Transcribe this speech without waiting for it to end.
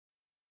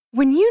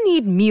When you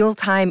need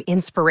mealtime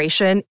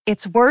inspiration,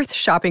 it's worth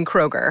shopping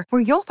Kroger,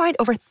 where you'll find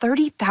over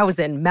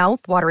 30,000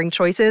 mouth-watering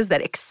choices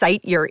that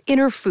excite your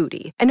inner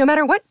foodie. And no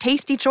matter what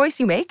tasty choice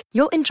you make,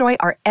 you'll enjoy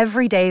our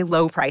everyday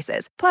low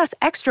prices, plus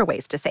extra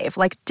ways to save,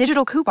 like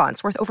digital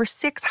coupons worth over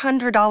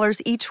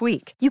 $600 each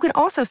week. You can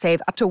also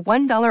save up to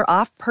 $1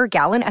 off per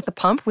gallon at the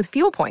pump with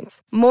fuel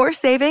points. More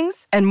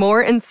savings and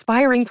more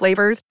inspiring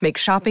flavors make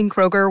shopping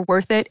Kroger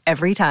worth it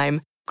every time.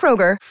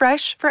 Kroger,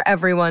 fresh for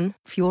everyone.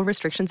 Fuel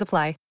restrictions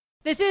apply.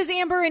 This is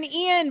Amber and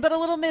Ian, but a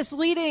little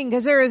misleading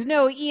because there is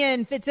no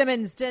Ian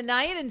Fitzsimmons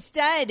tonight.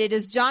 Instead, it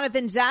is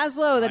Jonathan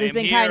Zaslow that has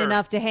been kind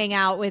enough to hang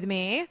out with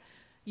me.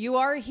 You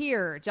are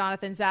here,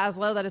 Jonathan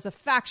Zaslow. That is a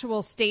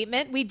factual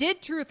statement. We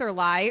did Truth or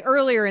Lie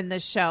earlier in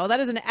this show. That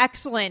is an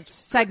excellent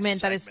segment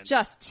that is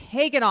just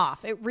taken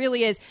off. It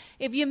really is.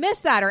 If you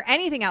missed that or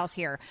anything else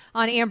here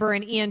on Amber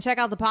and Ian, check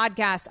out the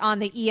podcast on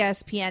the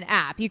ESPN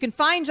app. You can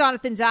find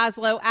Jonathan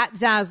Zaslow at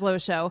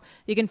Zaslow Show.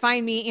 You can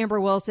find me,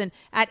 Amber Wilson,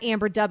 at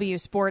Amber W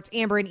Sports.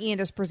 Amber and Ian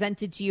is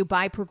presented to you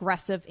by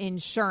Progressive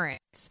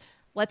Insurance.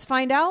 Let's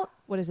find out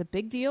what is a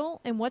big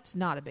deal and what's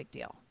not a big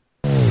deal.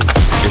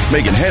 It's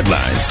making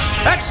headlines.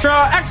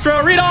 Extra,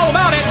 extra, read all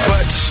about it.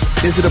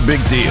 But is it a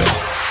big deal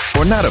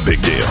or not a big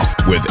deal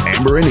with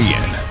Amber and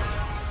Ian?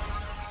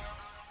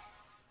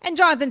 And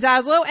Jonathan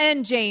Zaslow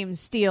and James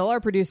Steele, our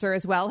producer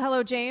as well.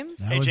 Hello, James.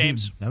 Hey,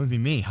 James. That would be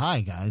me.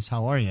 Hi, guys.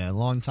 How are you?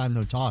 Long time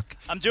no talk.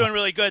 I'm doing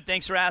really good.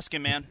 Thanks for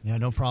asking, man. Yeah,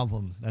 no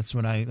problem. That's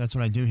what I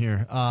do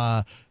here.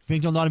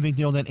 Big deal, not a big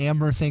deal that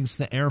Amber thinks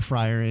the air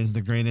fryer is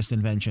the greatest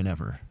invention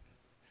ever.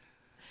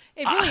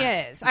 It really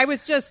is.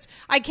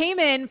 I came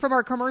in from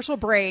our commercial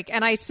break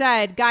and I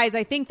said, guys,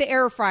 I think the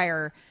air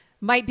fryer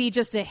might be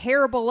just a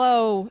hair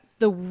below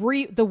the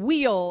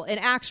wheel in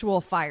actual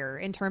fire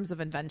in terms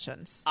of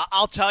inventions.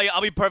 I'll tell you,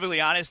 I'll be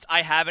perfectly honest.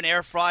 I have an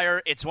air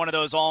fryer. It's one of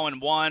those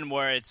all-in-one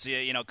where it's,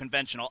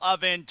 conventional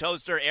oven,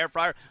 toaster, air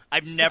fryer.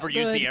 I've never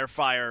used the air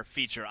fryer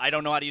feature. I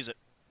don't know how to use it.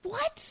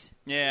 What?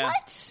 Yeah.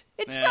 What?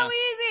 It's so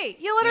easy.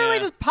 You literally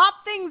just pop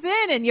things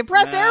in and you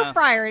press air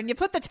fryer and you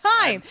put the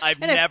time.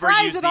 I've and never it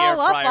fries used it the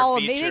all air fryer up.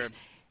 feature.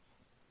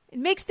 It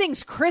makes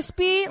things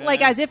crispy,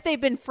 like as if they've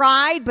been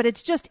fried, but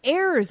it's just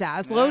air,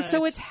 Zaslow,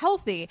 so it's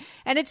healthy.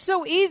 And it's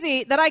so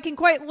easy that I can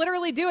quite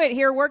literally do it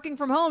here working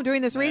from home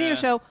doing this radio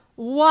show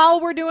while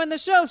we're doing the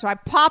show. So I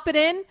pop it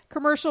in,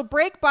 commercial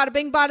break, bada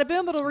bing, bada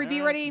boom. It'll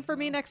be ready for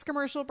me next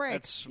commercial break.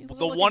 That's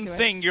the one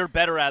thing you're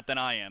better at than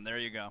I am. There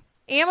you go.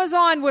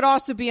 Amazon would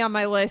also be on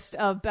my list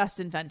of best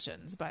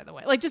inventions, by the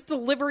way. Like just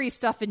delivery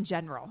stuff in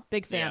general.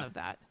 Big fan of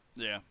that.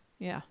 Yeah.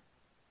 Yeah.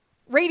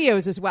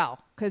 Radios as well,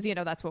 because,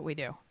 that's what we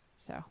do.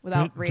 So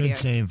without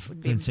radios.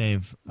 Good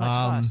save.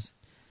 Much less.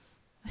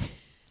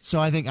 So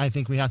I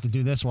think we have to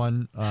do this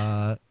one.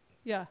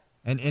 Yeah.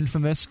 An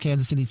infamous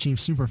Kansas City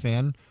Chiefs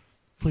superfan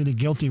pleaded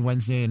guilty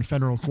Wednesday in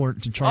federal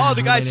court to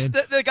charges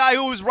the guy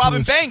who was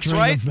robbing banks,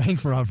 right?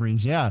 Bank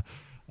robberies, yeah.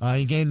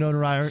 He gained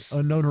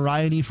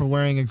notoriety for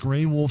wearing a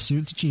gray wolf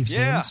suit to Chiefs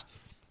games,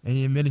 and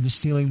he admitted to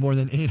stealing more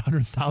than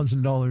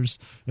 $800,000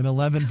 in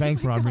 11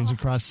 bank robberies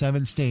across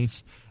 7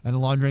 states and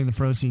laundering the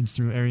proceeds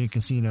through area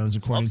casinos,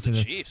 according to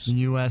the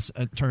U.S.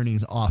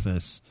 Attorney's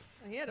Office.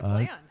 He had a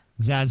plan.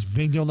 Zaz,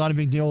 big deal, not a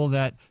big deal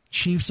that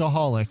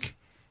Chiefsaholic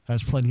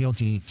has pled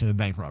guilty to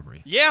bank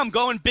robbery. Yeah, I'm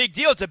going big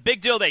deal. It's a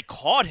big deal they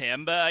caught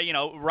him, but,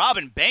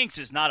 robbing banks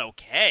is not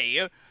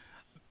okay.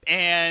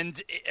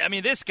 And,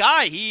 this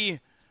guy, he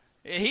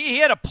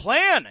had a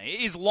plan.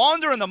 He's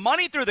laundering the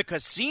money through the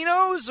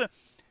casinos.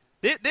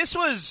 This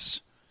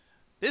was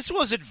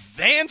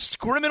advanced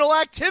criminal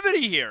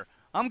activity here.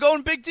 I'm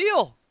going big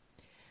deal.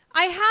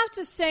 I have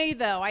to say,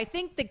 though, I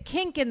think the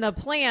kink in the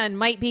plan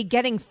might be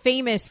getting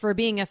famous for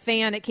being a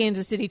fan at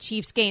Kansas City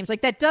Chiefs games.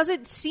 Like, that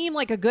doesn't seem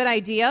like a good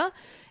idea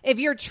if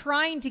you're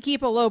trying to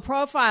keep a low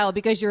profile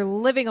because you're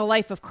living a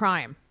life of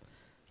crime.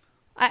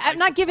 I'm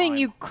not giving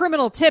you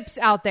criminal tips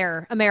out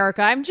there,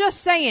 America. I'm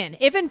just saying,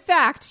 if in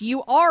fact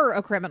you are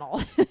a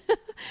criminal,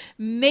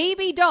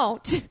 maybe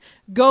don't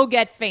go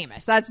get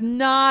famous. That's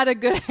not a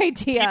good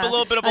idea. Keep a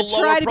little bit of a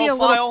lower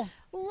profile.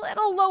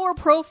 Little lower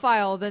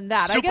profile than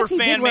that. Super I guess he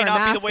fan did wear may a not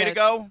mask. Be the way to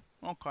go.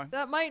 Okay,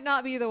 that might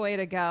not be the way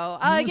to go.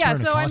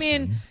 So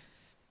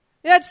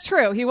that's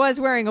true. He was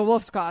wearing a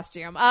wolf's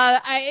costume.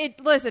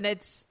 Listen,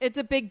 it's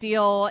a big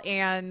deal,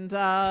 and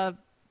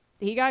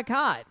he got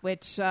caught,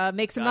 which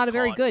makes him not a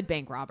very good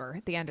bank robber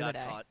at the end of the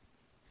day,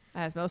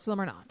 as most of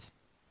them are not.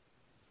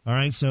 All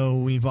right, so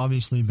we've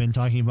obviously been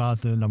talking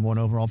about the number 1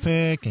 overall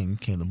pick and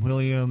Caleb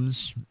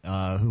Williams,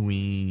 who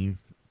we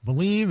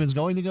believe is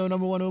going to go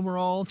number 1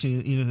 overall to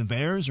either the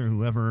Bears or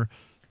whoever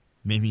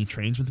maybe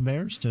trades with the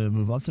Bears to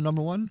move up to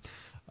number 1.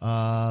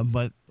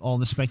 But all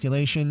the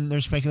speculation,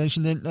 there's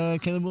speculation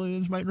that Caleb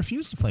Williams might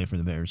refuse to play for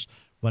the Bears.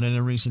 But in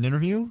a recent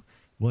interview,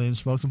 Williams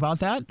spoke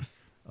about that.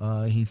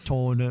 He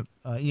told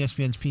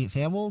ESPN's Pete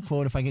Thamel,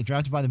 quote, "If I get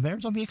drafted by the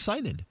Bears, I'll be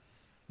excited.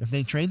 If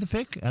they trade the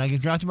pick and I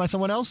get drafted by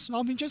someone else,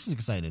 I'll be just as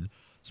excited."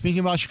 Speaking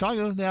about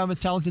Chicago, they have a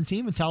talented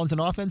team, a talented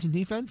offense and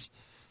defense.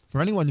 For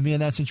anyone to be in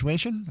that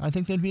situation, I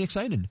think they'd be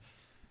excited.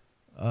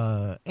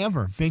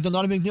 Amber, big deal,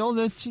 not a big deal?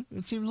 That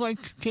it seems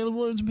like Caleb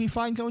Williams would be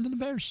fine going to the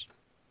Bears.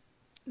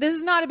 This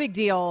is not a big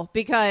deal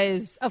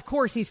because, of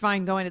course, he's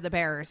fine going to the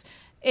Bears.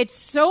 It's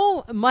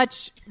so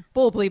much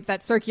bull bleep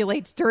that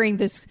circulates during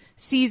this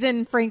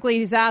season,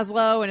 frankly,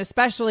 Zaslow, and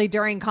especially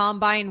during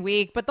Combine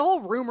Week. But the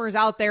whole rumors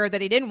out there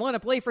that he didn't want to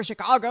play for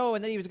Chicago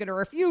and that he was going to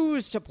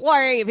refuse to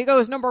play if he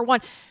goes number one.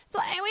 It's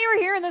like, we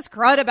were hearing this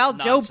crud about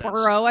nonsense. Joe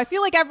Burrow. I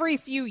feel like every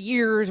few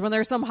years when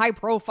there's some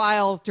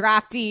high-profile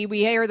draftee, we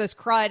hear this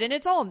crud, and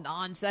it's all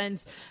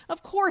nonsense.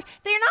 Of course,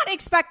 they're not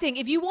expecting,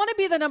 if you want to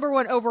be the number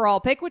one overall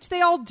pick, which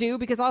they all do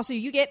because also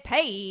you get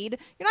paid,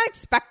 you're not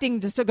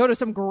expecting to go to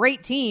some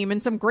great team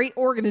and some great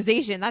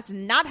organization. That's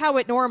not how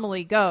it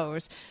normally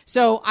goes.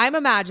 So I'm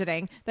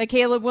imagining that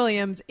Caleb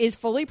Williams is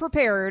fully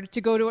prepared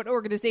to go to an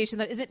organization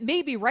that isn't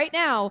maybe right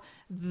now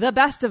the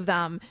best of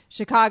them.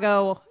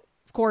 Chicago,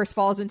 of course,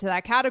 falls into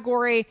that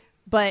category,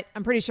 but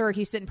I'm pretty sure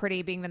he's sitting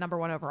pretty being the number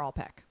one overall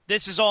pick.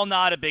 This is all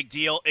not a big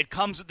deal. It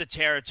comes with the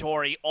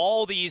territory.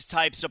 All these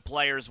types of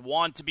players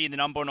want to be the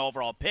number one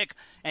overall pick.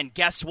 And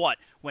guess what?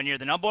 When you're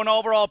the number one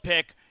overall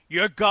pick,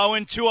 you're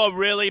going to a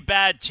really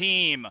bad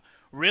team.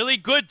 Really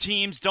good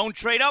teams don't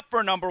trade up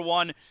for number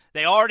one.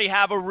 They already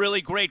have a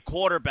really great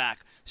quarterback.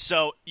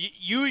 So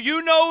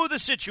you know the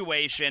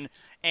situation,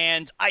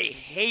 and I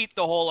hate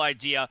the whole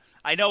idea.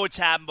 I know it's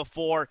happened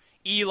before.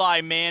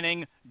 Eli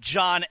Manning,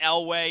 John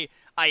Elway.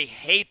 I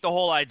hate the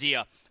whole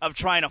idea of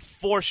trying to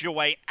force your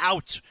way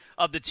out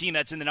of the team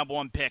that's in the number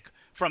one pick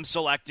from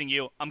selecting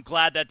you. I'm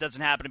glad that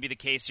doesn't happen to be the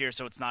case here,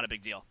 so it's not a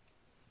big deal.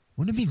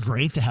 Wouldn't it be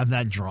great to have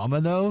that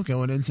drama, though,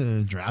 going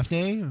into draft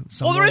day?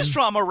 Well, there is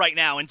drama right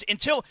now.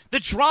 Until the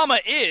drama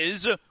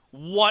is,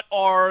 what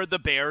are the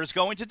Bears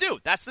going to do?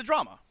 That's the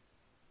drama.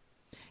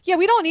 Yeah,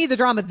 we don't need the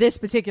drama this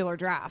particular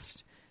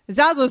draft.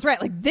 Zaslow's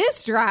right. Like,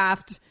 this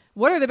draft,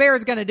 what are the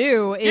Bears going to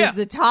do is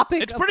the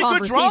topic of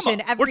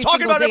conversation every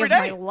single day of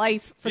my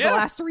life for the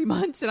last 3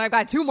 months. And I've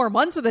got 2 more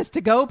months of this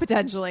to go,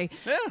 potentially.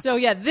 Yeah. So,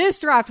 this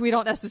draft, we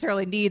don't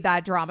necessarily need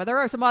that drama. There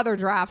are some other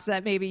drafts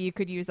that maybe you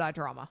could use that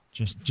drama.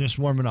 Just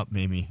warming up,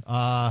 maybe.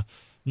 The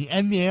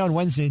NBA on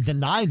Wednesday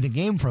denied the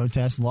game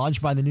protest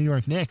lodged by the New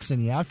York Knicks in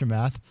the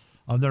aftermath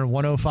of their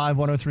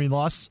 105-103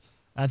 loss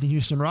at the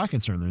Houston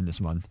Rockets earlier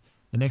this month.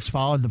 The Knicks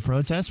followed the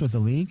protest with the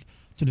league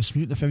to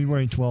dispute the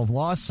February 12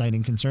 loss,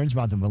 citing concerns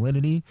about the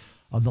validity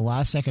of the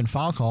last-second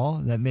foul call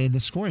that made the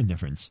scoring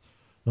difference.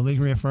 The league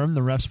reaffirmed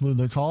the refs blew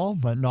the call,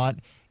 but not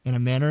in a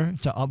manner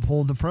to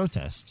uphold the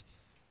protest.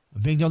 A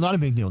big deal, not a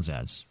big deal,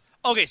 Zaz.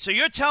 Okay, so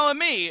you're telling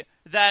me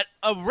that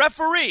a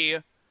referee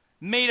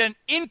made an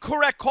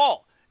incorrect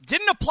call,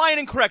 didn't apply an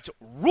incorrect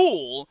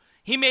rule,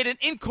 he made an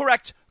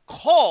incorrect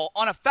call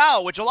on a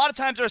foul, which a lot of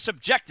times are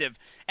subjective,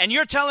 and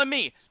you're telling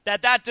me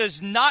that that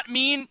does not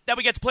mean that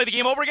we get to play the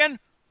game over again?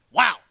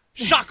 Wow.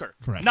 Shocker.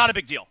 Correct. Not a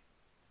big deal.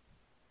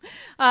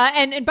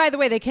 And by the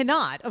way, they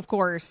cannot, of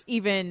course,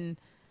 even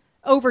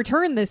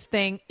overturn this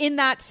thing in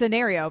that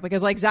scenario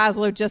because, like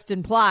Zaslow just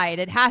implied,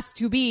 it has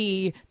to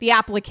be the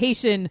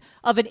application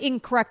of an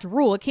incorrect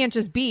rule. It can't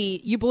just be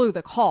you blew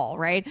the call,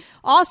 right?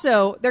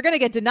 Also, they're going to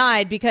get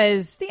denied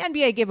because the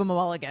NBA gave them a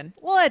mulligan.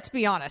 Let's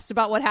be honest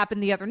about what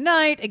happened the other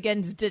night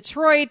against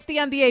Detroit. The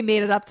NBA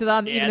made it up to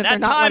them, even if they're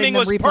not letting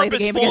them replay the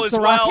game against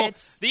the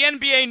Rockets. The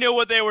NBA knew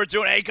what they were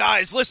doing. Hey,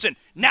 guys, listen,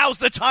 now's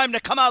the time to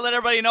come out and let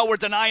everybody know we're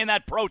denying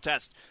that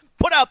protest.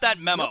 Put out that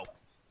memo. Yep.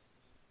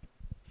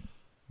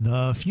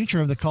 The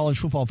future of the college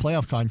football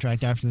playoff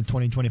contract after the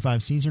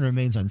 2025 season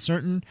remains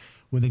uncertain,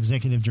 with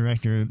Executive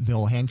Director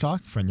Bill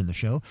Hancock, friend of the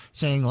show,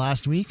 saying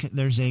last week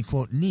there's a,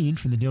 quote, need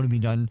for the deal to be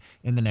done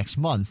in the next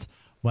month.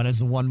 But as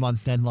the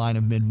 1-month deadline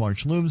of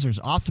mid-March looms, there's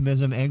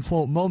optimism and,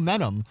 quote,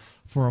 momentum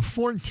for a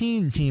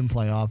 14-team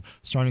playoff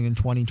starting in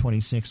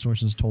 2026,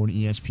 sources told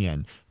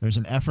ESPN. There's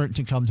an effort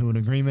to come to an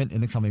agreement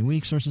in the coming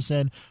weeks, sources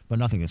said, but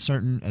nothing is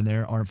certain, and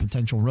there are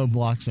potential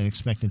roadblocks and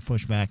expected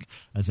pushback,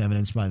 as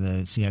evidenced by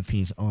the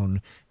CFP's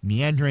own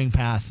meandering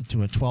path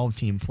to a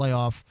 12-team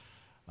playoff.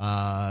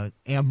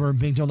 Amber,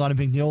 big deal, not a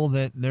big deal,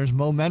 that there's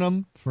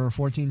momentum for a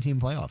 14-team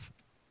playoff.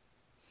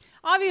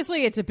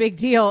 Obviously, it's a big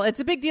deal.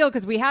 It's a big deal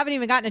because we haven't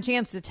even gotten a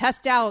chance to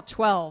test out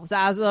 12s,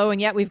 Zaslow, and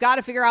yet we've got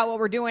to figure out what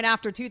we're doing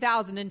after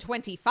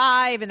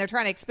 2025, and they're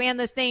trying to expand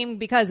this thing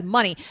because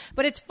money.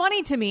 But it's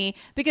funny to me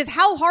because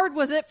how hard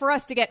was it for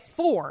us to get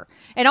 4?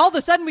 And all of a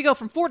sudden we go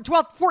from 4 to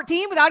 12 to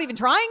 14 without even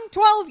trying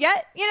 12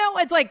 yet? You know,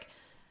 it's like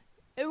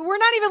we're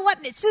not even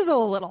letting it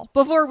sizzle a little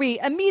before we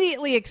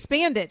immediately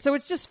expand it. So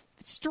it's just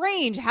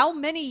strange how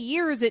many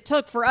years it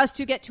took for us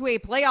to get to a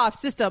playoff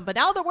system. But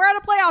now that we're at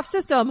a playoff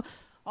system,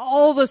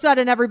 all of a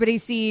sudden everybody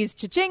sees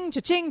cha-ching,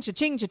 cha-ching,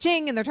 cha-ching,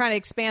 cha-ching, and they're trying to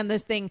expand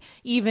this thing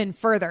even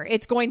further.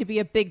 It's going to be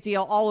a big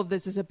deal. All of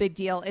this is a big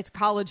deal. It's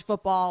college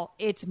football.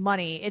 It's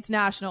money. It's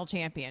national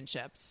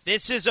championships.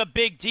 This is a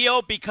big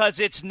deal because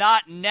it's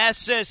not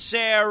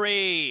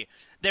necessary.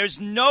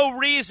 There's no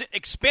reason.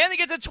 Expanding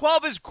it to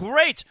 12 is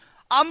great.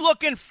 I'm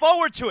looking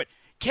forward to it.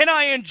 Can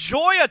I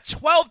enjoy a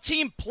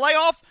 12-team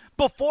playoff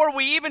before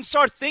we even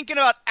start thinking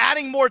about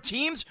adding more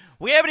teams?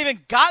 We haven't even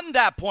gotten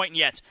that point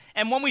yet.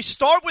 And when we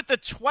start with the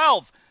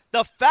 12,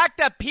 The fact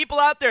that people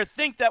out there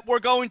think that we're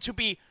going to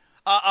be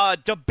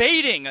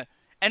debating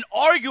and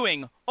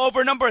arguing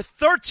over number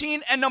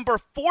 13 and number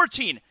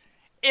 14.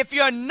 If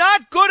you're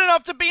not good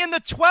enough to be in the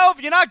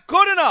 12, you're not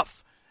good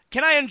enough.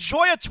 Can I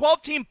enjoy a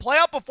 12-team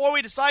playoff before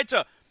we decide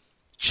to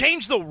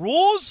change the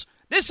rules?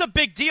 This is a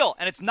big deal,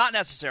 and it's not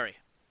necessary.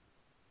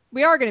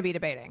 We are going to be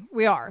debating.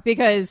 We are,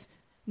 because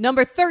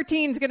number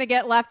 13 is going to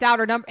get left out,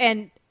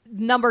 and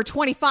number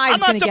 25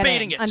 is going to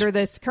get in under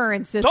this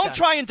current system. Don't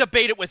try and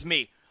debate it with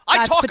me.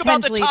 I talk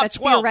about the top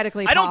 12.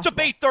 I don't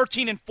debate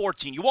 13 and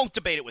 14. You won't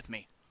debate it with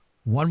me.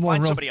 One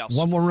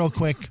more real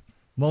quick,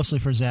 mostly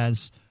for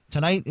Zaz.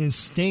 Tonight is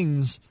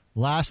Sting's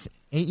last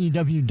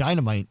AEW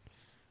Dynamite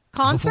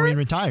concert before he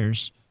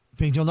retires.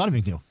 Big deal, not a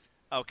big deal.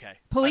 Okay.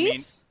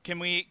 Police? Can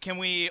we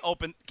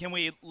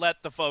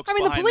let the folks?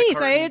 The police.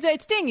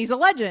 It's Sting. He's a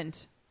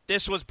legend.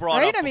 This was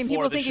brought up before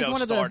people the think show he's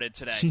one of started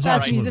today. She's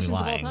best musicians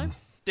of all time.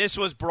 This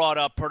was brought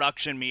up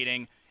production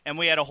meeting, and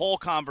we had a whole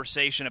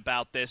conversation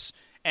about this.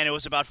 And it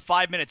was about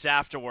 5 minutes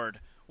afterward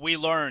we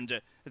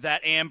learned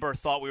that Amber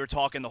thought we were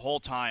talking the whole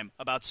time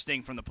about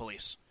Sting from the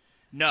Police.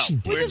 No,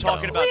 we were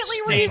talking about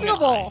Sting,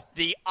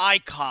 the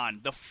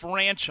icon, the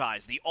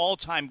franchise, the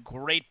all-time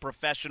great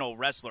professional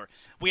wrestler.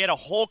 We had a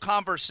whole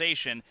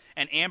conversation,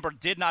 and Amber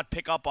did not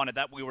pick up on it,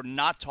 that we were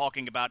not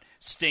talking about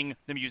Sting,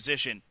 the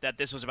musician, that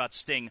this was about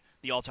Sting,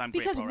 the all-time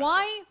great pro wrestler. Because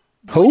why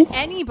would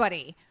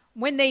anybody,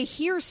 when they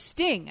hear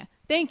Sting...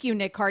 Thank you,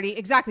 Nick Cardy.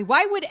 Exactly.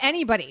 Why would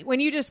anybody, when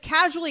you just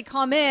casually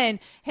come in,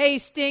 hey,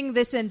 Sting,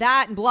 this and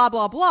that, and blah,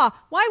 blah, blah,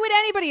 why would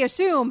anybody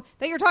assume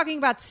that you're talking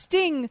about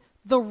Sting,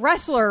 the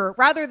wrestler,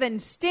 rather than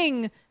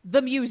Sting,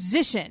 the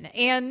musician?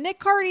 And Nick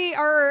Cardy,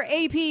 our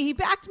AP, he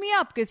backed me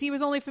up because he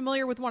was only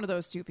familiar with one of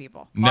those two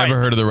people. Never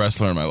heard of the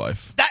wrestler in my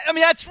life.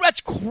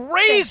 That's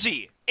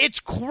crazy. It's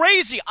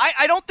crazy.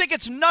 I don't think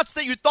it's nuts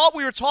that you thought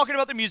we were talking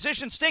about the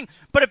musician Sting,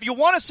 but if you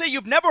want to say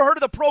you've never heard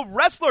of the pro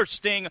wrestler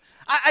Sting,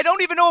 I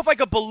don't even know if I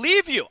could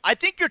believe you. I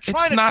think you're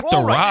trying to troll right now. It's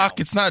not The Rock.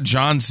 It's not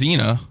John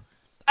Cena.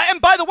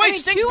 And by the way,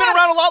 Sting's been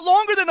around a lot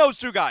longer than those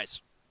two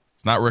guys.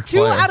 It's not Ric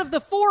Flair. 2 out of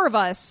the 4 of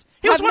us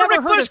he was one of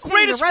Ric Flair's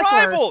greatest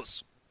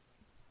rivals.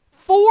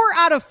 4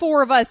 out of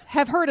 4 of us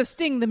have heard of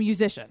Sting, the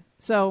musician.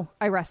 So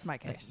I rest my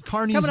case.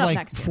 Carney's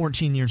like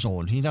 14 years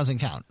old. He doesn't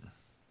count.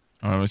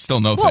 I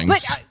still know things.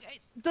 But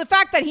the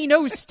fact that he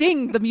knows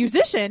Sting, the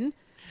musician,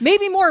 may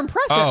be more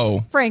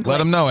impressive, frankly.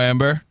 Let him know,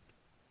 Amber.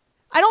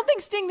 I don't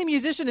think Sting, the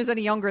musician, is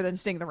any younger than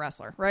Sting, the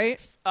wrestler, right?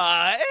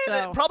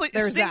 So probably.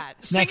 There's that.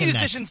 Sting the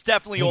musician's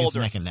definitely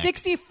older.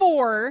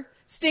 64.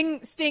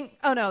 Sting.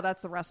 Oh, no,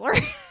 that's the wrestler.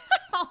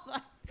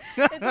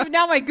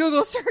 Now my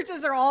Google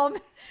searches are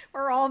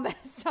all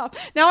messed up.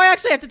 Now I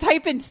actually have to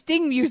type in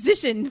Sting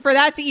musician for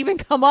that to even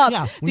come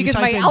up because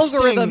my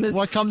algorithm is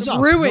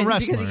ruined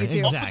because of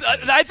YouTube.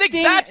 Exactly. I think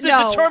that's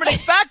the determining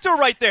factor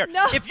right there.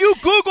 If you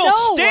Google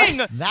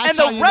Sting and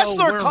the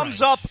wrestler comes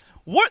up,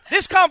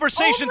 this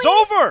conversation's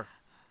over.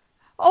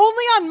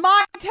 Only on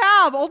my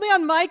tab, only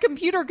on my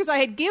computer, because I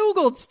had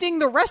Googled Sting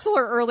the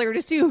wrestler earlier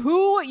to see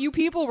who you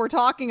people were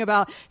talking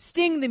about.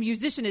 Sting the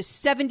musician is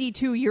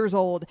 72 years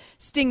old.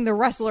 Sting the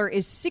wrestler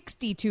is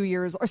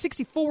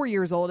 64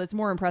 years old. It's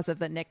more impressive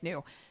than Nick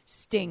knew.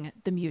 Sting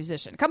the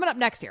musician. Coming up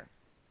next here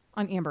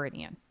on Amber and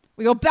Ian,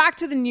 we go back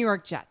to the New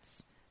York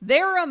Jets.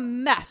 They're a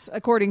mess,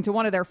 according to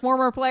one of their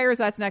former players.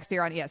 That's next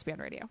here on ESPN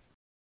Radio.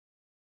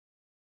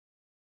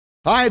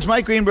 Hi, it's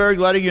Mike Greenberg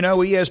letting you know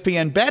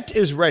ESPN Bet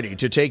is ready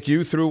to take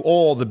you through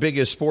all the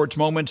biggest sports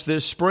moments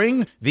this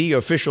spring. The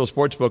official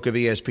sportsbook of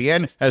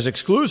ESPN has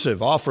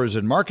exclusive offers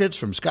and markets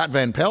from Scott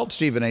Van Pelt,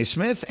 Stephen A.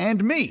 Smith,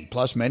 and me,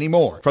 plus many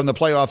more. From the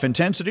playoff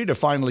intensity to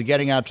finally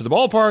getting out to the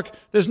ballpark,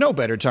 there's no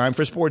better time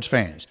for sports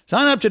fans.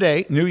 Sign up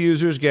today. New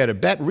users get a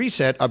bet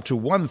reset up to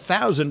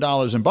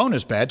 $1,000 in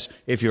bonus bets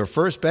if your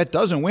first bet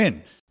doesn't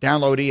win.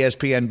 Download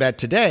ESPN Bet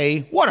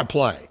today. What a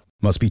play.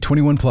 Must be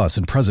 21 plus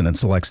and present in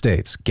select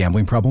states.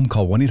 Gambling problem?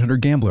 Call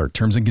 1-800-GAMBLER.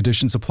 Terms and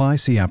conditions apply.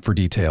 See app for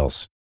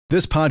details.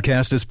 This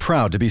podcast is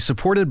proud to be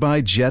supported by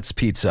Jets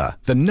Pizza,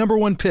 the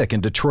 #1 pick in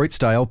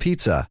Detroit-style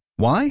pizza.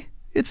 Why?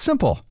 It's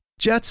simple.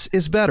 Jets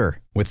is better.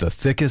 With the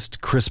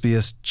thickest,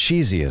 crispiest,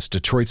 cheesiest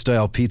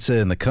Detroit-style pizza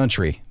in the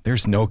country,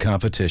 there's no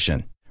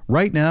competition.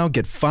 Right now,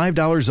 get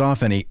 $5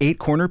 off any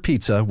 8-corner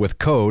pizza with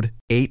code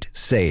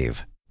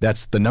 8SAVE.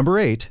 That's the number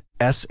 8,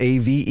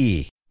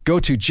 S-A-V-E. Go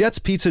to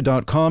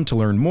jetspizza.com to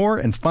learn more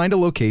and find a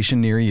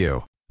location near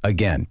you.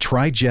 Again,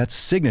 try Jet's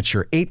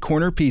signature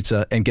 8-corner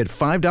pizza and get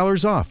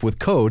 $5 off with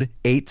code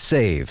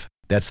 8SAVE.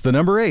 That's the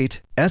number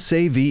 8,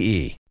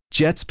 S-A-V-E.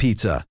 Jet's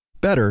Pizza.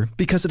 Better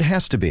because it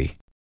has to be.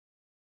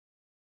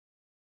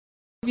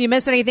 If you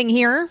miss anything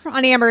here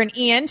on Amber and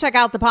Ian, check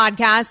out the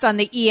podcast on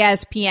the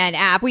ESPN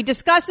app. We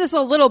discussed this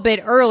a little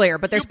bit earlier,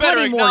 but there's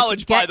plenty more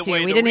to get to.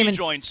 We didn't even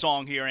rejoin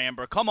song here,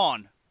 Amber. Come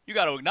on. You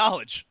got to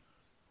acknowledge.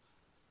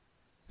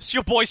 It's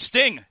your boy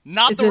Sting,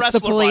 not the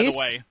wrestler, by the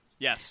way.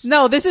 Yes.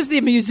 No, this is the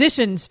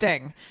musician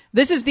Sting.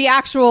 This is the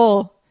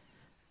actual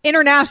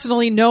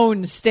internationally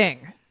known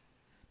Sting.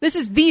 This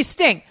is the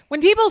Sting.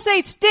 When people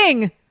say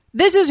Sting,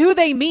 this is who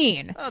they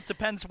mean. Well, it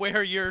depends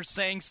where you're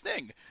saying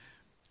Sting.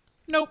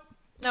 Nope.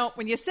 No,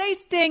 when you say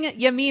Sting,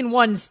 you mean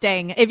one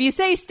Sting. If you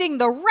say Sting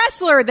the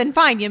wrestler, then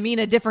fine, you mean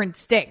a different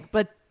Sting.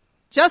 But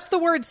just the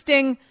word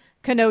Sting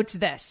connotes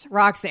this,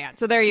 Roxanne.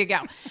 So there you go.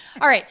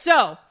 All right,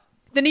 so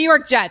the New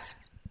York Jets,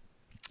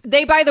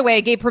 they, by the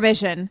way, gave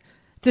permission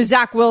to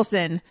Zach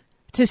Wilson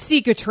to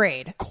seek a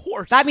trade. Of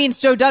course. That means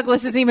Joe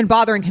Douglas isn't even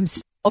bothering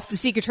himself to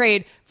seek a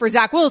trade for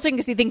Zach Wilson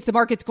because he thinks the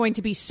market's going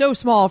to be so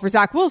small for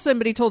Zach Wilson,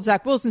 but he told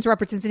Zach Wilson's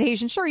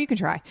representation, sure, you can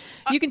try.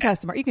 You can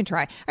test him. You can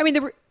try. I mean,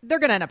 they're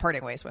going to end up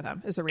parting ways with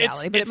him is the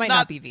reality, but it might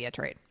not be via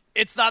trade.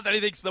 It's not that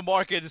he thinks the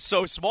market is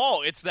so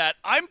small. It's that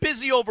I'm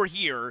busy over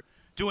here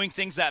doing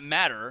things that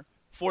matter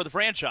for the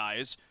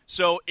franchise.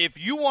 So if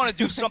you want to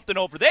do something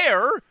over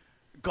there,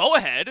 go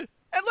ahead and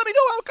let me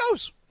know how it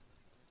goes.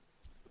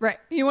 Right.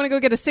 You want to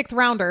go get a 6th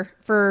rounder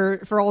for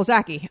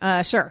Ozaki?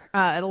 Sure.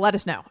 Let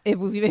us know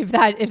if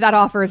that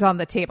offer is on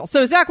the table.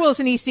 So Zach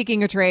Wilson, he's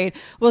seeking a trade.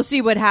 We'll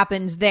see what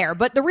happens there.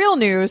 But the real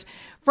news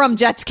from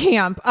Jets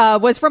camp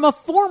was from a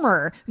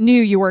former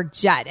New York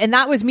Jet, and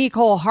that was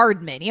Mecole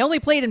Hardman. He only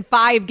played in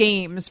 5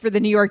 games for the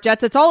New York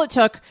Jets. That's all it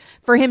took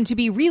for him to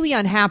be really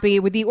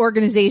unhappy with the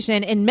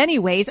organization in many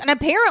ways, and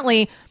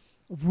apparently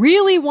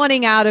really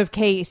wanting out of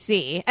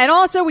KC. And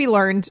also we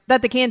learned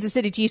that the Kansas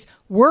City Chiefs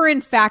were in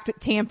fact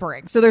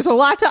tampering. So there's a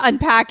lot to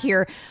unpack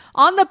here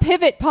on the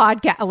Pivot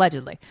podcast,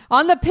 allegedly.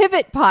 On the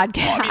Pivot podcast.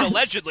 Well, I mean,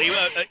 allegedly,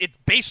 it's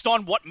based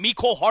on what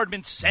Mecole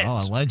Hardman says.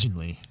 Oh,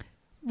 allegedly.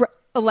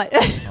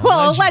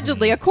 Well,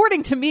 allegedly,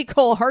 according to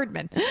Mecole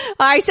Hardman.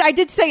 I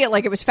did say it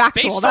like it was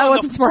factual. Based that on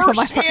wasn't smart on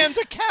my part. first-hand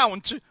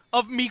account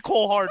of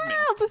Mecole Hardman.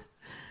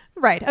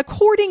 Right.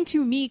 According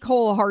to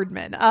Mecole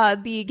Hardman,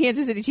 the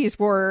Kansas City Chiefs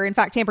were, in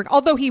fact, tampering,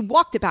 although he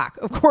walked it back,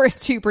 of course,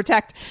 to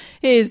protect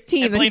his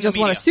team that he just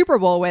won a Super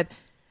Bowl with.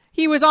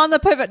 He was on the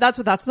Pivot.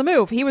 That's the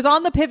move. He was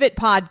on the Pivot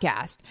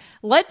podcast.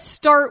 Let's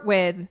start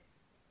with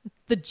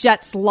the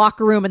Jets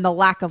locker room and the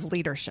lack of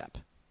leadership.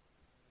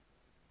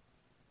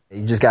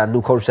 You just got a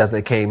new coach staff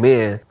that came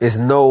in. There's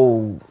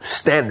no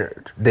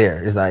standard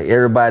there. It's like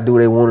everybody do what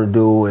they want to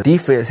do. And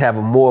defense have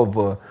a more of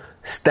a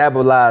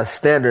stabilized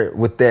standard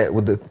with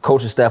the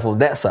coaching staff on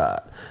that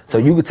side. So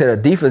you could tell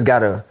the defense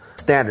got a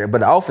standard,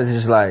 but the offense is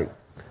just like,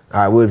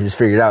 all right, we'll just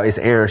figure it out. It's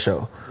Aaron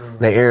show.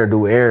 Let Aaron do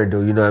what Aaron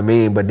do, you know what I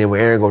mean? But then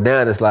when Aaron go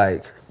down, it's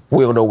like,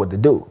 we don't know what to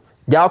do.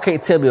 Y'all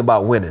can't tell me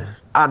about winning.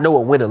 I know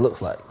what winning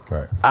looks like.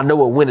 Right. I know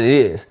what winning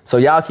is. So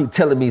y'all keep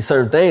telling me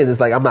certain things. It's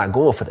like, I'm not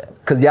going for that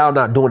because y'all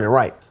not doing it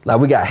right. Like,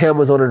 we got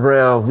hammers on the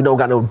ground. We don't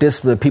got no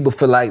discipline. People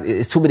feel like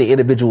it's too many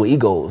individual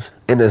egos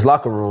in this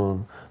locker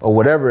room or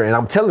whatever. And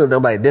I'm telling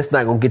them, like, this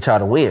not going to get y'all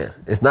to win.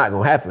 It's not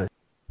going to happen.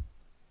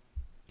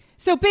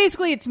 So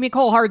basically, it's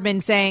Mecole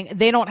Hardman saying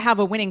they don't have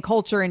a winning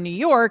culture in New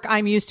York.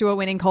 I'm used to a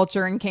winning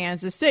culture in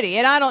Kansas City.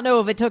 And I don't know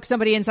if it took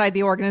somebody inside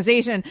the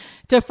organization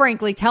to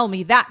frankly tell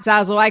me that,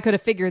 Zaslow. I could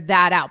have figured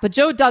that out. But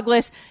Joe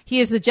Douglas, he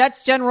is the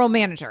Jets general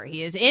manager.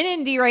 He is in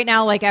Indy right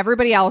now like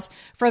everybody else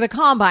for the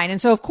Combine. And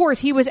so, of course,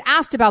 he was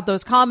asked about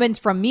those comments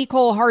from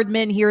Mecole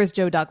Hardman. Here is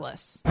Joe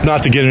Douglas.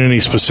 Not to get into any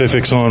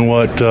specifics on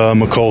what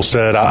Mecole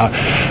said,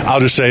 I'll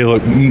just say,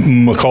 look,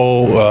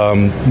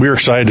 Mecole, we were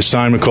excited to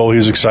sign Mecole. He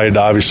was excited to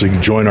obviously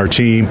join our team.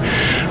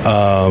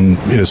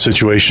 In a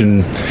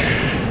situation,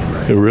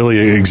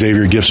 really,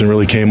 Xavier Gipson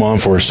really came on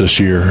for us this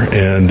year,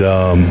 and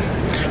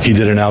he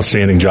did an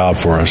outstanding job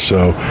for us.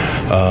 So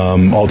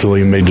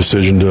ultimately made a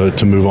decision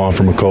to move on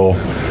from Mecole.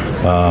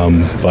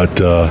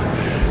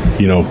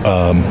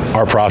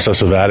 Our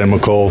process of adding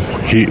Mecole,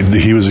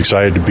 he was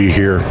excited to be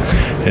here,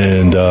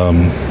 and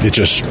it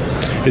just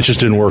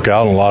didn't work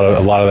out. And a lot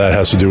of that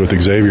has to do with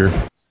Xavier.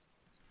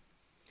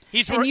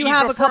 He's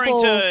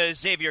referring to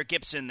Xavier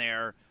Gipson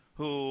there,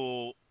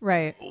 who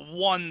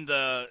won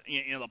the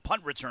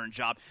punt return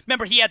job.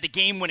 Remember, he had the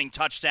game-winning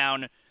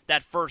touchdown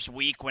that first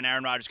week when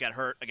Aaron Rodgers got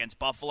hurt against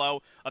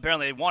Buffalo.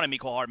 Apparently, they wanted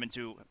Mecole Hardman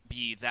to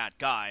be that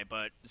guy,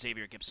 but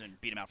Xavier Gipson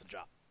beat him out for the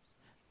job.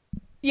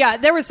 Yeah,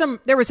 there was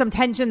some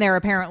tension there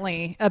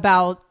apparently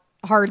about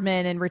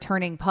Hardman and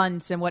returning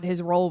punts and what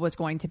his role was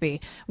going to be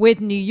with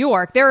New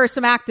York. There are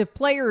some active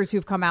players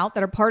who've come out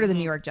that are part of the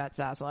New York Jets,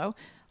 Zaslow,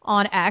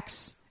 on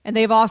X, and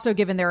they've also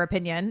given their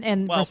opinion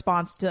in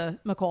response to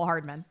Mecole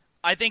Hardman.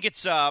 I think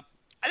it's a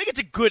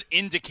good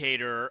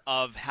indicator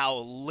of how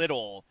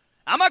little.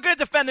 I'm not going to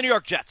defend the New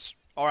York Jets.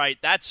 All right,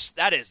 that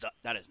is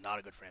not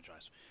a good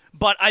franchise.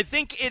 But I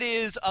think it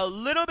is a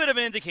little bit of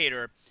an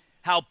indicator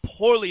how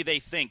poorly they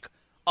think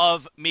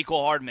of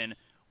Mecole Hardman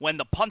when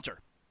the punter,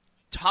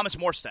 Thomas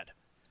Morstead,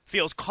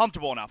 feels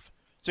comfortable enough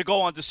to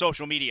go onto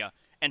social media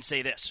and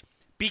say this: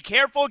 be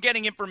careful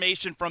getting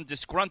information from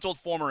disgruntled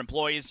former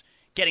employees.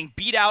 Getting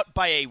beat out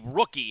by a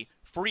rookie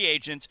free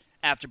agent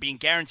after being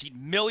guaranteed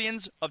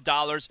millions of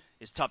dollars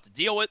is tough to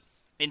deal with.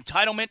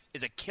 Entitlement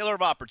is a killer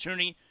of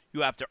opportunity.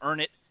 You have to earn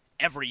it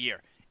every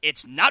year.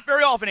 It's not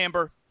very often,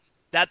 Amber,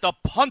 that the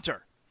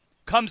punter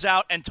comes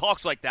out and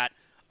talks like that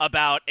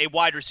about a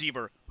wide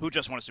receiver who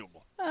just won a Super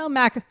Bowl. Well,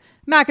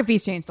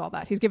 McAfee's changed all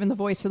that. He's given the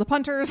voice to the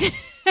punters.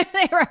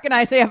 They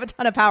recognize they have a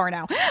ton of power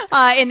now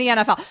in the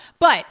NFL.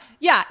 But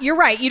yeah, you're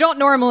right. You don't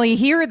normally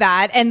hear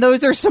that. And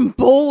those are some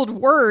bold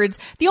words.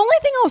 The only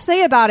thing I'll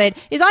say about it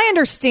is I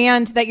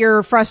understand that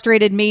you're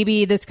frustrated,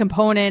 maybe this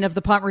component of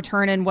the punt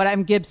return and what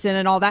I'm Gibson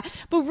and all that.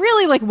 But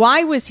really, like,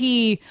 why would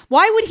he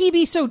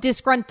be so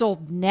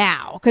disgruntled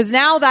now? Because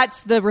now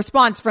that's the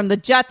response from the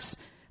Jets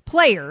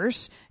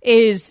players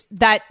is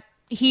that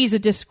he's a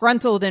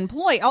disgruntled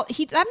employee.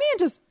 That man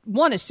just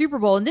won a Super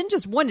Bowl and didn't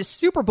just win a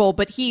Super Bowl,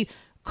 but he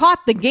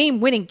caught the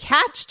game-winning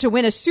catch to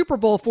win a Super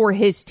Bowl for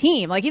his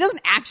team. Like, he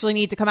doesn't actually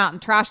need to come out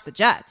and trash the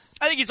Jets.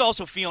 I think he's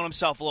also feeling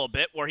himself a little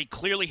bit, where he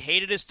clearly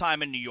hated his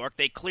time in New York.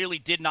 They clearly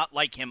did not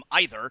like him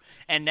either.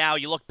 And now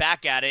you look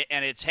back at it,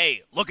 and it's,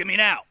 hey, look at me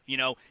now. You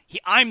know,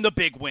 I'm the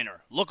big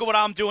winner. Look at what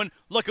I'm doing.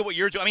 Look at what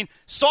you're doing. I mean,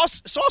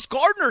 Sauce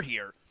Gardner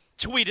here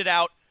tweeted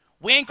out,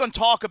 "We ain't going to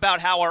talk about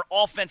how our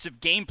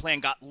offensive game plan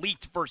got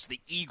leaked versus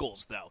the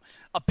Eagles, though."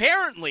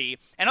 Apparently,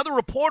 and other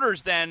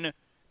reporters then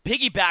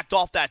piggybacked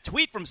off that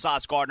tweet from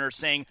Sauce Gardner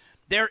saying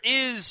there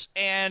is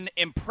an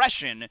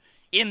impression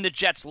in the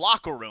Jets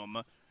locker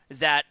room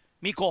that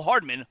Mecole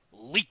Hardman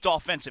leaked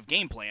offensive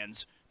game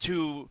plans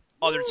to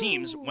other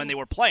teams when they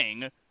were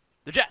playing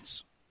the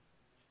Jets.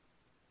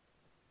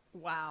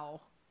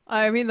 Wow.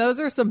 I mean, those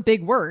are some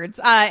big words.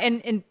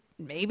 And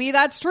maybe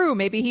that's true.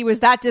 Maybe he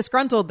was that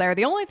disgruntled there.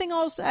 The only thing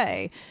I'll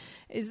say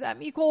is that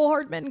Mecole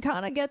Hardman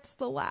kind of gets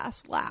the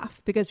last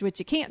laugh, because what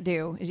you can't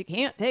do is you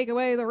can't take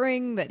away the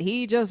ring that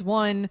he just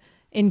won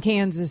in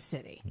Kansas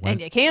City.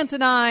 And you can't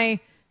deny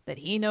that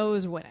he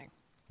knows winning.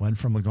 Went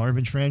from a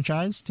garbage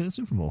franchise to a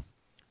Super Bowl.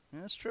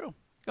 That's true.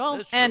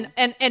 Well, and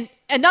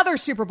another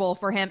Super Bowl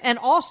for him, and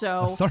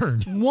also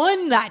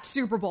won that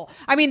Super Bowl.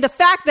 I mean, the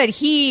fact that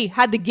he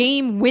had the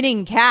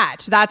game-winning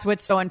catch, that's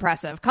what's so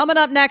impressive. Coming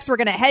up next, we're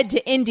going to head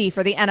to Indy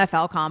for the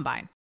NFL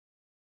Combine.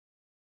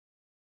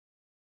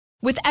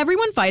 With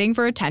everyone fighting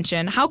for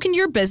attention, how can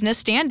your business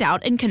stand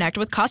out and connect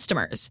with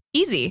customers?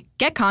 Easy.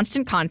 Get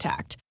Constant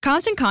Contact.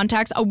 Constant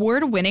Contact's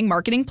award-winning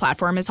marketing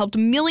platform has helped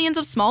millions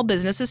of small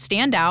businesses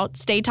stand out,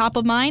 stay top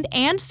of mind,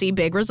 and see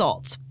big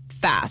results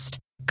fast.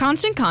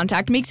 Constant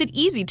Contact makes it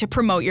easy to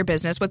promote your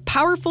business with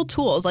powerful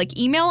tools like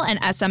email and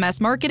SMS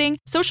marketing,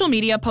 social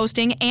media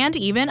posting, and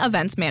even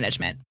events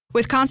management.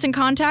 With Constant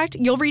Contact,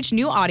 you'll reach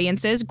new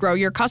audiences, grow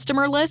your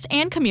customer list,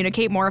 and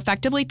communicate more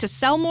effectively to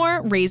sell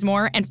more, raise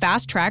more, and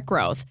fast-track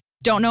growth.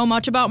 Don't know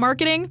much about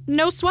marketing?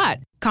 No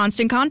sweat.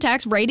 Constant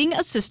Contact's writing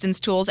assistance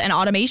tools and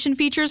automation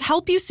features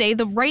help you say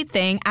the right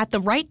thing at the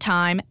right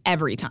time,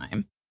 every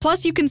time.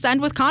 Plus, you can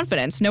send with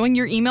confidence, knowing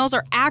your emails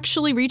are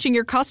actually reaching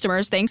your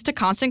customers thanks to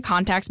Constant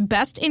Contact's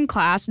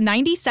best-in-class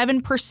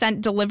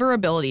 97%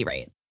 deliverability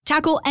rate.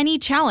 Tackle any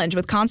challenge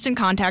with Constant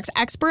Contact's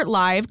expert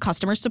live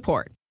customer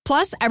support.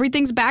 Plus,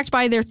 everything's backed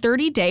by their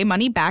 30-day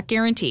money-back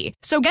guarantee.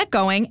 So get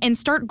going and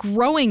start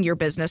growing your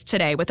business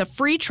today with a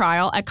free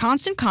trial at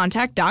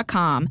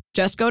ConstantContact.com.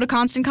 Just go to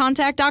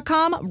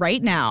ConstantContact.com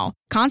right now.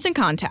 Constant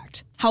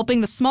Contact,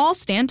 helping the small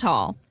stand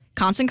tall.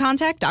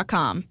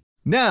 ConstantContact.com.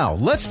 Now,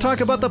 let's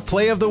talk about the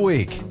play of the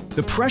week.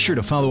 The pressure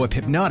to follow up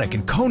Hypnotic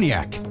and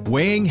Cognac,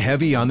 weighing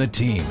heavy on the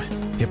team.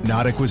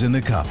 Hypnotic was in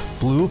the cup,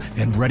 blue,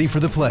 and ready for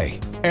the play.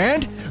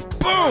 And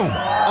boom!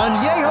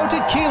 Añejo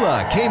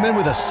Tequila came in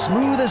with a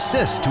smooth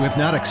assist to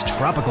Hypnotic's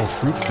tropical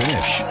fruit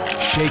finish.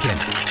 Shaken,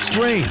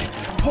 strained,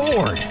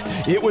 poured.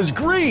 It was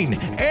green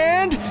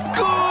and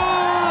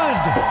good!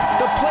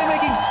 The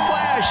playmaking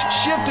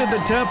splash shifted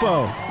the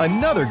tempo.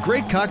 Another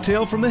great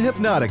cocktail from the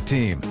Hypnotic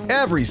team.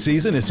 Every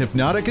season is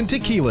Hypnotic and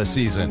Tequila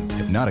season.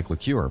 Hypnotic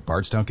Liqueur,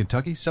 Bardstown,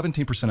 Kentucky,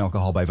 17%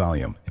 alcohol by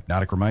volume.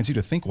 Hypnotic reminds you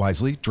to think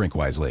wisely, drink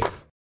wisely.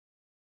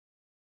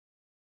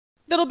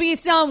 There'll be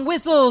some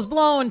whistles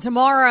blown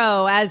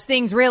tomorrow as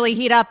things really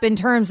heat up in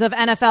terms of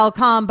NFL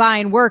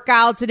Combine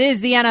workouts. It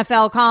is the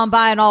NFL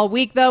Combine all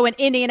week, though, in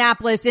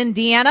Indianapolis,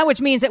 Indiana,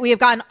 which means that we have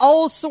gotten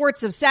all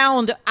sorts of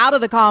sound out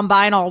of the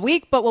Combine all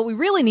week. But what we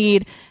really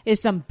need is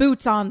some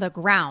boots on the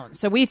ground.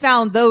 So we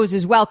found those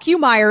as well. Q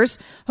Myers,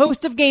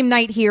 host of Game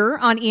Night here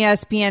on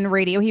ESPN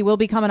Radio. He will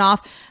be coming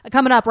up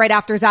right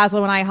after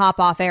Zaslow and I hop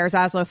off air.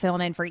 Zaslow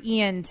filling in for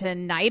Ian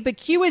tonight. But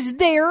Q is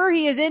there.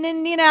 He is in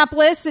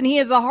Indianapolis, and he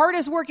is the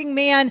hardest working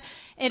man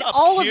in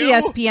all of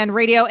ESPN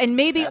Radio and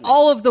maybe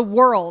all of the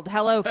world.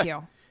 Hello,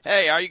 Q.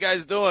 Hey, how you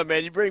guys doing,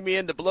 man? You bring me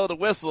in to blow the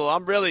whistle.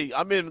 I'm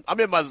in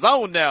my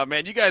zone now,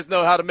 man. You guys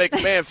know how to make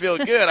a man feel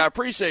good. I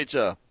appreciate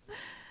you.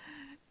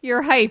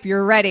 You're hype.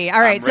 You're ready. All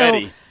right, I'm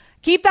ready. So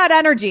keep that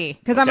energy,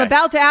 because I'm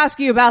about to ask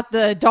you about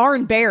the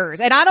darn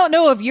Bears. And I don't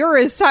know if you're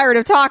as tired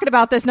of talking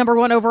about this number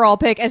one overall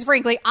pick as,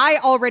 frankly, I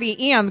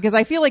already am, because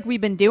I feel like we've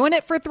been doing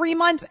it for 3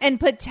 months, and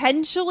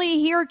potentially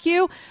here,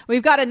 Q,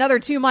 we've got another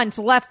 2 months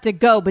left to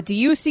go. But do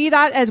you see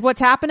that as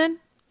what's happening?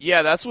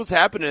 Yeah, that's what's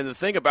happening. And the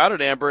thing about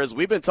it, Amber, is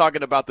we've been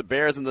talking about the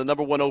Bears and the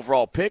number one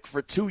overall pick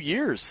for 2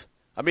 years.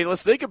 I mean,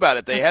 let's think about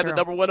it. They had true. the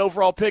number 1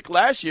 overall pick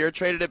last year,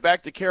 traded it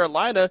back to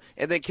Carolina,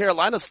 and then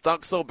Carolina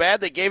stunk so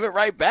bad they gave it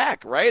right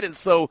back, right? And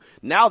so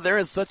now they're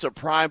in such a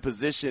prime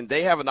position.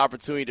 They have an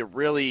opportunity to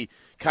really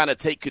kind of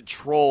take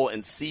control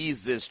and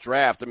seize this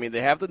draft. I mean,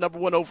 they have the number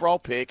 1 overall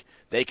pick.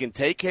 They can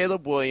take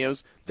Caleb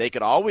Williams. They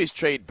could always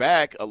trade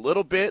back a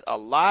little bit, a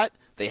lot.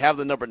 They have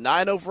the number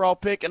 9 overall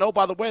pick. And, oh,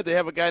 by the way, they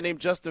have a guy named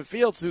Justin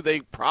Fields who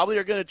they probably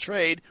are going to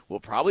trade. We'll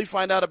probably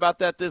find out about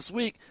that this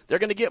week. They're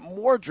going to get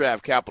more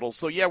draft capital.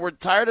 So, yeah, we're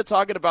tired of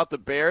talking about the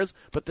Bears,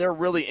 but they're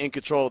really in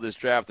control of this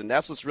draft, and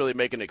that's what's really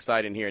making it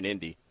exciting here in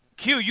Indy.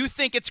 Q, you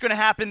think it's going to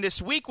happen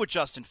this week with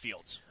Justin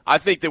Fields? I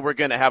think that we're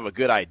going to have a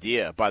good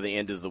idea by the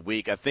end of the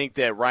week. I think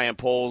that Ryan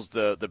Poles,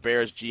 the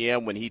Bears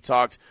GM, when he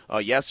talked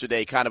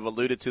yesterday, kind of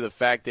alluded to the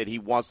fact that he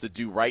wants to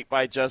do right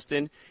by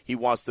Justin. He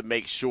wants to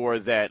make sure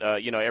that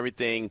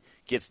everything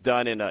gets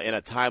done in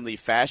a timely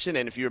fashion.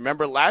 And if you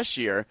remember last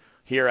year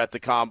here at the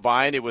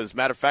Combine, it was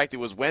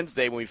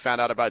Wednesday when we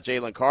found out about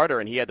Jalen Carter,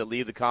 and he had to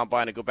leave the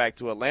Combine and go back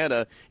to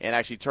Atlanta and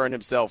actually turn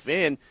himself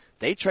in.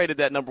 They traded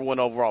that number 1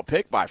 overall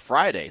pick by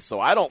Friday. So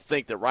I don't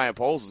think that Ryan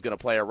Poles is going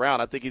to play around.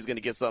 I think he's going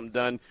to get something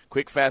done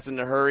quick, fast, and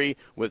in a hurry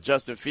with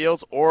Justin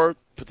Fields or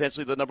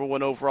potentially the number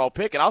 1 overall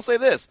pick. And I'll say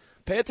this,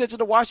 pay attention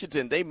to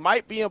Washington. They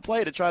might be in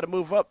play to try to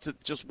move up to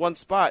just one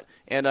spot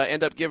and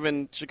end up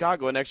giving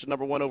Chicago an extra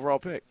number 1 overall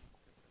pick.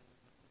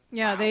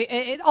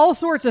 Yeah, all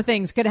sorts of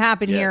things could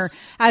happen here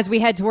as we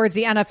head towards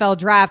the NFL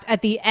draft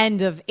at the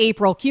end of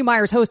April. Q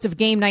Myers, host of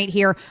Game Night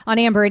here on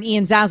Amber and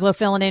Ian Zaslow,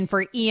 filling in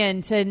for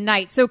Ian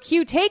tonight. So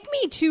Q, take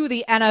me to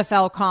the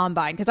NFL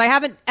Combine because I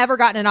haven't ever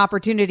gotten an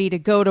opportunity to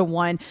go to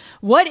one.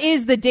 What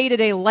is the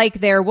day-to-day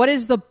like there? What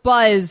is the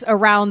buzz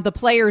around the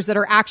players that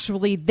are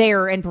actually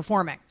there and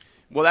performing?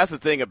 Well, that's the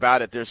thing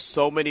about it. There's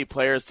so many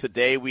players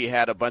today. We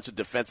had a bunch of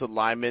defensive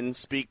linemen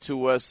speak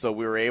to us, so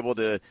we were able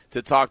to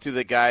talk to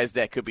the guys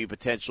that could be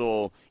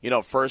potential,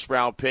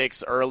 first-round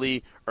picks,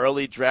 early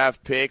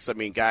draft picks. I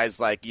mean, guys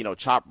like,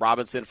 Chop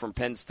Robinson from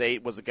Penn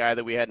State was a guy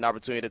that we had an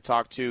opportunity to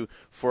talk to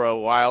for a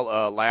while.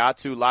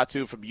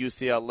 Latu from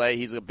UCLA,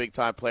 he's a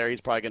big-time player.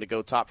 He's probably going to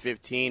go top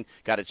 15.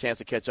 Got a chance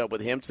to catch up with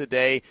him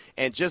today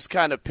and just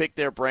kind of pick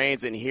their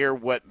brains and hear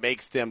what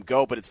makes them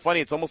go. But it's funny.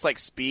 It's almost like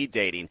speed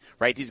dating,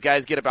 right? These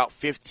guys get about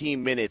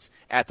 15 minutes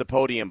at the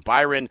podium.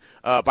 Byron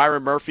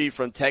Murphy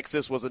from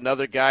Texas was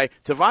another guy.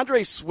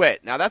 T'Vondre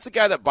Sweat. Now, that's a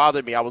guy that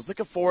bothered me. I was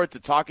looking forward to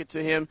talking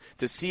to him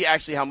to see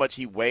actually how much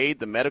he weighed.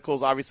 The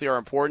medicals obviously are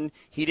important.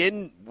 He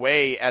didn't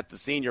weigh at the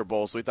Senior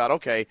Bowl, so we thought,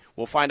 okay,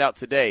 we'll find out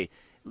today.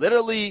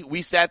 Literally,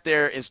 we sat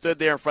there and stood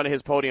there in front of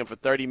his podium for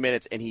 30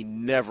 minutes, and he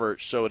never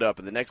showed up.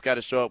 And the next guy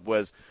to show up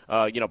was,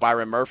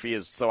 Byron Murphy.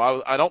 So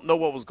I don't know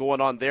what was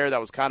going on there. That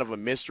was kind of a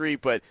mystery,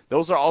 but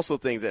those are also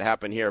things that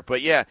happen here.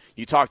 But, yeah,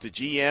 you talk to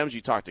GMs,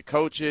 you talk to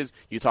coaches,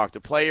 you talk to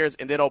players,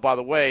 and then, oh, by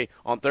the way,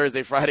 on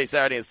Thursday, Friday,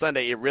 Saturday, and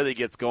Sunday, it really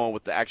gets going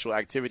with the actual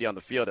activity on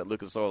the field at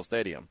Lucas Oil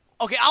Stadium.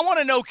 Okay, I want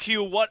to know,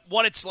 Q, what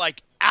it's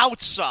like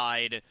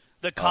outside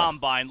the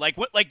Combine. Like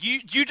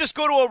you just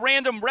go to a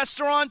random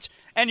restaurant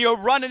and you're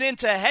running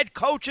into head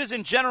coaches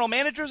and general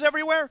managers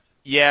everywhere?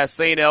 Yeah,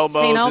 St.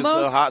 Elmo's is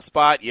a hot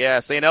spot. Yeah,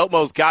 St.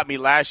 Elmo's got me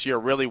last year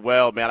really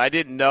well, man. I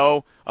didn't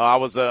know. I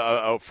was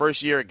a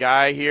first-year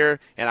guy here,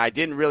 and I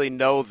didn't really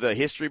know the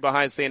history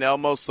behind St.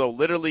 Elmo's. So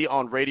literally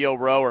on Radio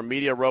Row or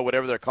Media Row,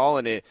 whatever they're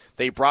calling it,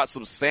 they brought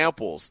some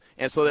samples.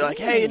 And so they're like,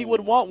 hey,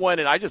 anyone want one?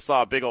 And I just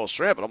saw a big old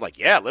shrimp, and I'm like,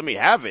 yeah, let me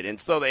have it. And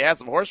so they had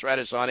some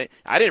horseradish on it.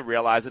 I didn't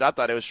realize it. I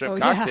thought it was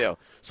shrimp cocktail.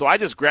 Yeah. So I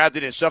just grabbed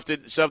it and shoved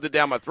it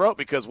down my throat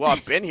because, well,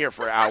 I've been here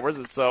for hours.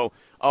 And so,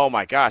 oh,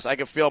 my gosh, I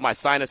can feel my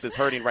sinuses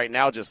hurting right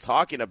now just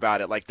talking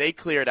about it. Like, they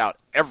cleared out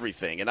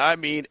everything, and I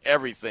mean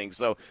everything.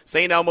 So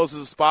St. Elmo's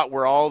is a spot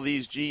where all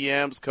these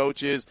GMs,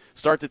 coaches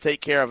start to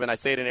take care of, and I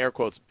say it in air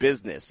quotes,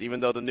 business.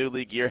 Even though the new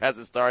league year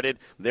hasn't started,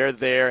 they're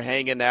there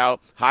hanging out.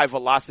 High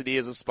Velocity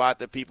is a spot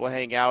that people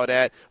hang out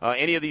at.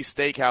 Any of these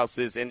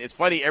steakhouses, and it's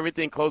funny,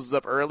 everything closes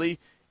up early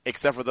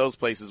except for those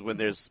places when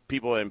there's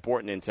people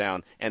important in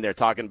town and they're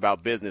talking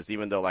about business,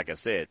 even though, like I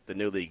said, the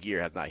new league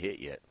year has not hit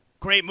yet.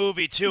 Great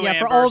movie, too, yeah,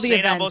 Amber. For all the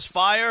St. events. Elmo's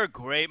Fire,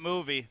 great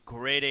movie.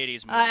 Great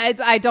 80s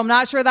movie. I'm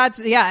not sure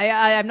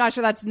I'm not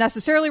sure that's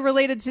necessarily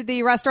related to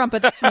the restaurant,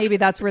 but maybe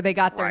that's where they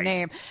got their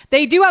name.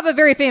 They do have a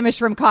very famous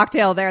shrimp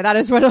cocktail there. That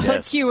is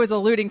what Q was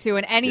alluding to.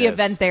 In any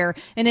event there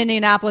in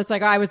Indianapolis,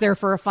 like I was there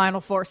for a Final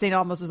Four. St.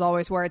 Elmo's is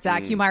always where it's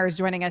at. Q Meyer is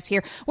joining us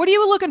here. What are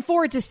you looking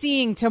forward to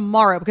seeing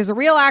tomorrow? Because the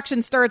real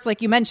action starts,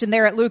 like you mentioned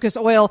there at Lucas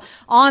Oil,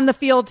 on the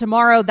field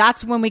tomorrow.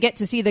 That's when we get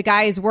to see the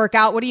guys work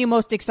out. What are you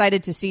most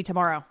excited to see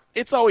tomorrow?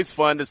 It's always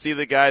fun to see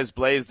the guys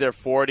blaze their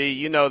 40.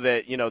 You know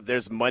that,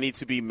 there's money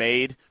to be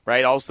made,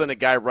 right? All of a sudden, a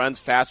guy runs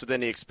faster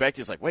than he expects.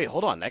 He's like, wait,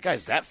 hold on, that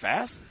guy's that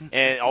fast?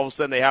 And all of a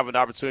sudden, they have an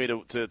opportunity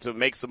to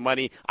make some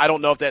money. I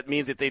don't know if that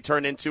means that they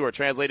turn into or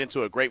translate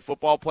into a great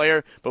football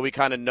player, but we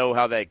kind of know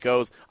how that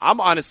goes.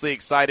 I'm honestly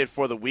excited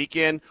for the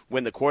weekend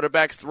when the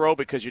quarterbacks throw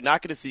because you're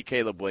not going to see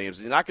Caleb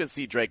Williams. You're not going to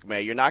see Drake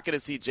May. You're not going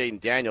to see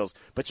Jaden Daniels,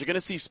 but you're going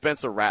to see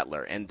Spencer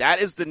Rattler. And that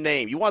is the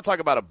name. You want to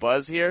talk about a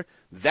buzz here?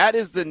 That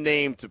is the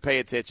name to pay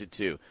attention watch it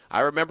too.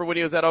 I remember when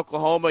he was at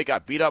Oklahoma, he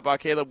got beat up by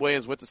Caleb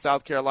Williams, went to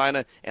South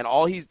Carolina, and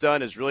all he's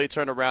done is really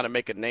turn around and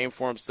make a name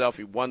for himself.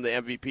 He won the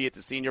MVP at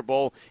the Senior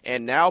Bowl,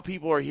 and now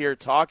people are here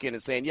talking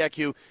and saying, yeah,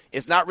 Q,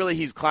 it's not really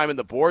he's climbing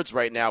the boards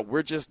right now.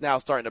 We're just now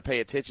starting to pay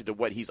attention to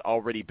what he's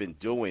already been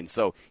doing.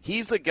 So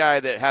he's a guy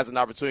that has an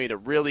opportunity to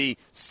really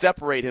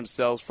separate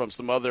himself from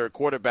some other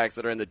quarterbacks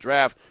that are in the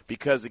draft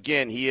because,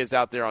 again, he is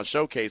out there on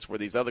showcase where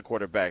these other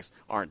quarterbacks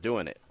aren't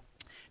doing it.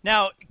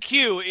 Now,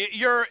 Q,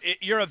 you're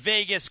a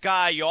Vegas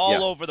guy. You're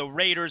all over the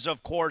Raiders,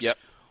 of course. Yep.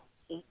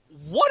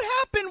 What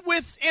happened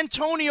with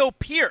Antonio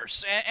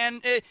Pierce?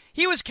 And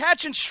he was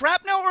catching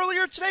shrapnel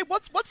earlier today.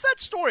 What's that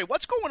story?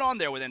 What's going on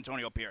there with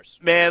Antonio Pierce?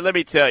 Man, let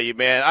me tell you,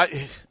 man.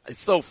 It's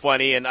so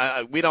funny, and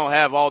we don't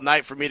have all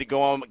night for me to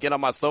get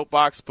on my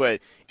soapbox, but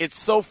it's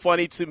so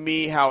funny to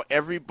me how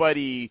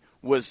everybody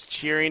was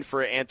cheering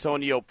for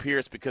Antonio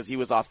Pierce because he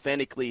was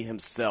authentically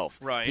himself.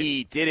 Right.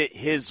 He did it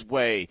his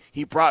way.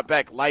 He brought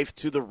back life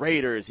to the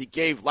Raiders. He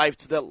gave life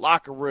to that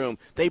locker room.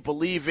 They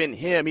believe in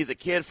him. He's a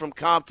kid from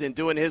Compton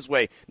doing his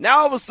way.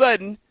 Now all of a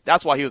sudden,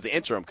 that's why he was the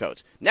interim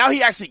coach. Now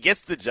he actually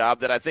gets the job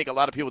that I think a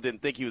lot of people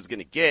didn't think he was going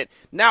to get.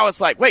 Now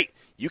it's like, wait,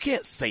 you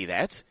can't say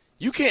that.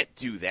 You can't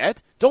do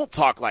that. Don't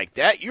talk like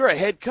that. You're a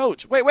head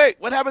coach. Wait,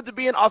 what happened to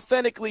being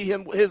authentically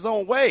his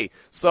own way?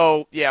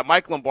 So, yeah,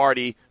 Mike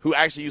Lombardi, who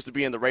actually used to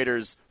be in the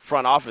Raiders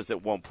front office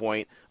at one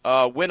point,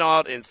 went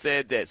out and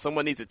said that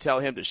someone needs to tell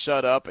him to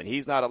shut up and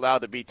he's not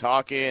allowed to be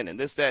talking and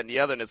this, that, and the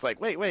other. And it's like,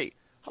 wait.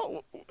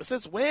 Oh,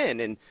 since when?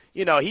 And,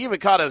 he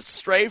even caught a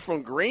stray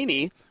from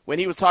Greeny when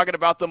he was talking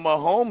about the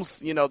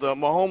Mahomes, the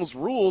Mahomes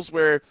rules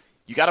where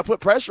you got to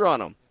put pressure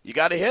on him. You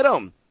got to hit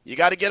him. You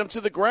got to get him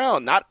to the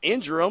ground, not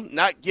injure him,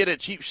 not get a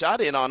cheap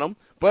shot in on him,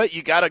 but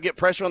you got to get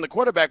pressure on the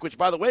quarterback, which,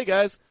 by the way,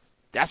 guys,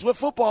 that's what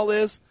football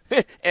is.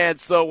 And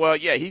so,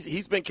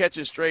 he's been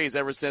catching strays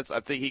ever since I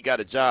think he got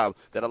a job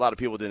that a lot of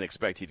people didn't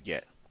expect he'd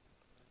get.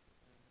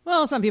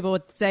 Well, some people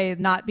would say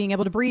not being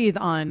able to breathe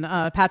on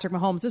Patrick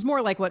Mahomes is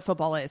more like what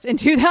football is in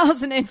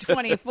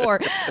 2024.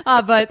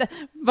 But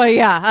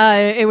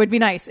it would be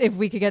nice if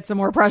we could get some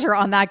more pressure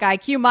on that guy.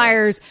 Q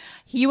Myers,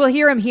 you will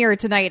hear him here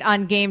tonight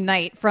on Game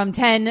Night from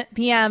 10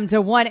 p.m.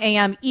 to 1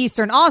 a.m.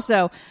 Eastern.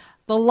 Also,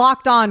 the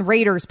Locked On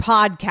Raiders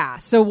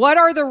podcast. So what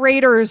are the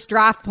Raiders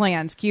draft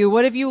plans, Q?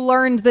 What have you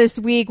learned this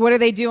week? What are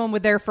they doing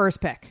with their first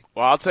pick?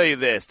 Well, I'll tell you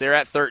this. They're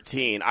at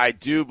 13. I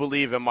do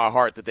believe in my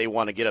heart that they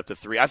want to get up to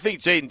 3. I think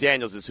Jaden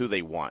Daniels is who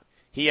they want.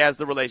 He has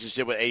the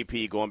relationship with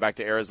AP going back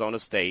to Arizona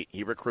State.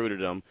 He recruited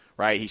him,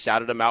 right? He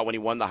shouted him out when he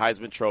won the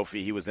Heisman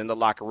Trophy. He was in the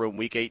locker room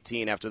Week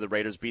 18 after the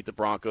Raiders beat the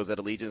Broncos at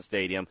Allegiant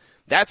Stadium.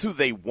 That's who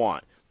they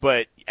want.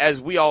 But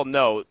as we all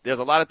know, there's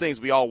a lot of things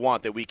we all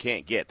want that we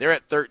can't get. They're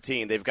at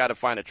 13. They've got to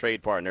find a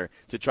trade partner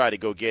to try to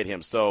go get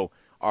him. So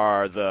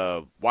are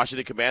the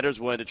Washington Commanders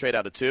willing to trade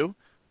out of 2?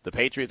 The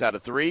Patriots out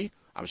of 3?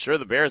 I'm sure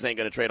the Bears ain't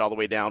going to trade all the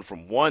way down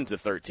from 1 to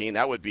 13.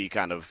 That would be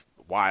kind of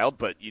wild,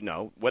 but,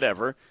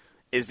 whatever.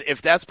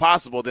 If that's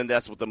possible, then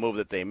that's what the move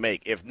that they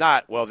make. If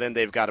not, well, then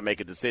they've got to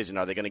make a decision.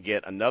 Are they going to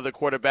get another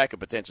quarterback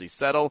and potentially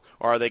settle,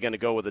 or are they going to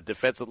go with a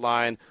defensive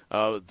lineman,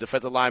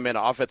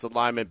 offensive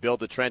lineman, build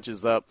the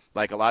trenches up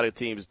like a lot of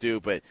teams do?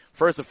 But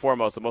first and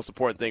foremost, the most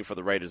important thing for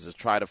the Raiders is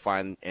try to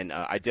find and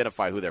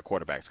identify who their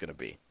quarterback's going to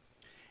be.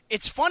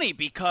 It's funny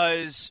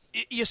because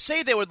you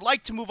say they would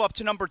like to move up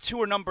to number 2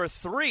 or number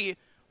 3.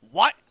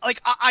 What?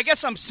 Like, I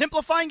guess I'm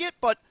simplifying it,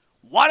 but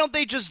why don't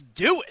they just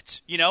do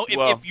it?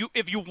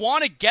 If you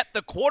want to get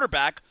the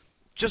quarterback,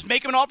 just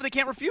make them an offer they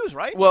can't refuse,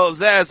 right? Well,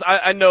 Zaz,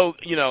 I know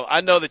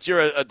that you're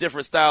a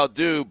different style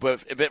dude,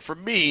 but for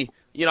me,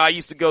 I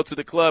used to go to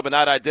the club and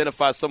I'd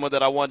identify someone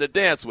that I wanted to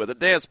dance with, a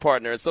dance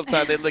partner, and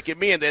sometimes they'd look at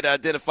me and they'd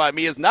identify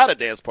me as not a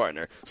dance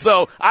partner.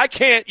 So I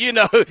can't,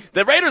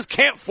 the Raiders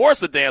can't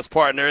force a dance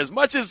partner as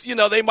much as,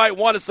 they might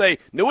want to say,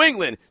 New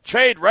England,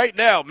 trade right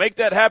now, make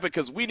that happen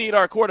because we need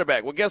our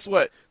quarterback. Well, guess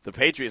what? The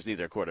Patriots need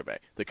their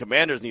quarterback. The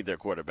Commanders need their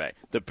quarterback.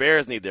 The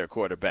Bears need their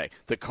quarterback.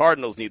 The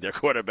Cardinals need their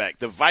quarterback.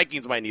 The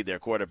Vikings might need their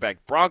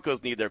quarterback.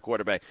 Broncos need their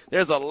quarterback.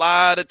 There's a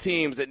lot of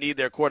teams that need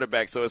their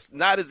quarterback, so it's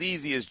not as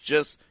easy as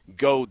just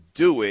go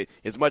do it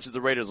as much as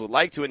the Raiders would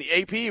like to. And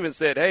the AP even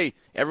said, hey,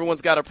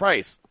 everyone's got a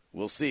price.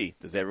 We'll see.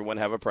 Does everyone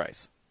have a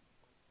price?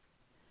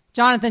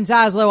 Jonathan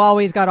Zaslow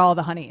always got all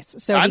the honeys,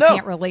 so he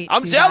can't relate.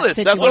 I'm jealous.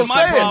 That's what I'm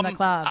saying. The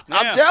club.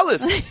 I'm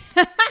jealous.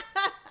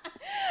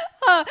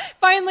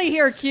 Finally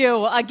here,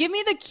 Q. Give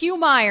me the Q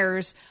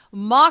Myers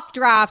mock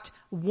draft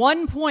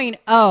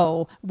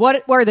 1.0.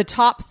 What were the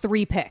top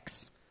 3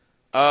 picks?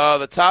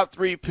 The top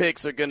 3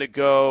 picks are going to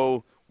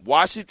go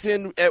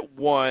Washington at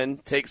 1,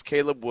 takes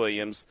Caleb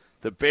Williams.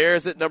 The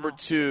Bears at number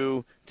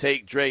 2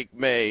 take Drake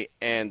May,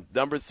 and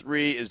number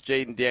 3 is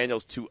Jaden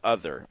Daniels to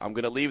other. I'm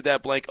going to leave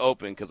that blank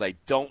open because I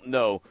don't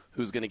know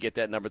who's going to get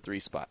that number 3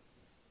 spot.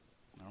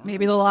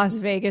 Maybe the Las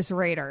Vegas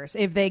Raiders,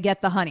 if they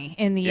get the honey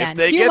in the end. If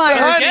they get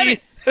the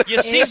honey. You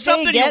see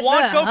something you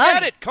want, go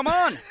get it. Come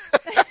on.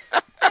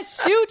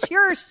 Shoot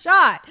your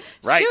shot.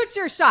 Right. Shoot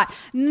your shot.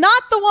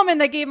 Not the woman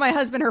that gave my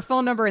husband her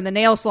phone number in the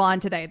nail salon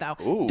today, though.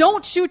 Ooh.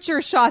 Don't shoot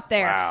your shot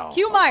there. Wow.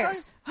 Q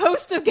Myers,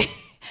 host of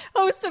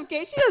host of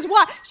Game. She just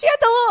she had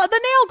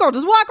the nail girl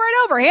just walk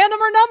right over, hand him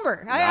her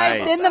number.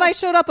 Nice. And then I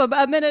showed up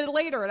a minute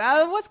later,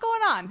 and what's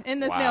going on in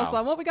this nail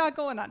salon? What we got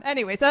going on?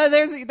 Anyway, so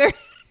there's your.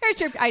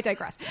 I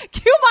digress.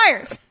 Q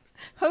Myers,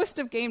 host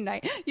of Game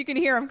Night. You can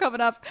hear him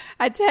coming up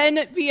at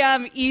 10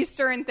 p.m.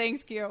 Eastern.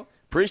 Thanks, Q.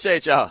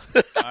 Appreciate y'all.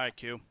 All right,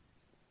 Q.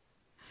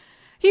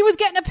 He was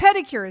getting a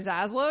pedicure,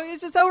 Zaslow. He's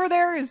just over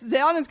there. He's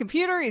on his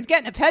computer. He's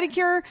getting a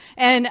pedicure.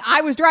 And I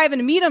was driving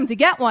to meet him to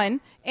get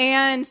one.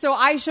 And so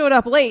I showed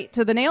up late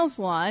to the nail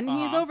salon.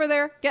 He's over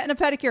there getting a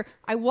pedicure.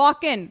 I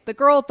walk in. The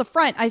girl at the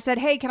front, I said,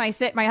 hey, can I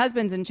sit? My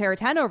husband's in chair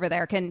 10 over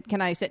there. Can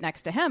I sit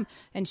next to him?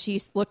 And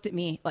she looked at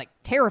me like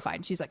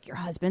terrified. She's like, your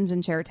husband's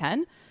in chair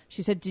 10?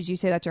 She said, did you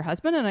say that's your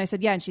husband? And I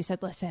said, yeah. And she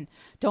said, listen,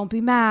 don't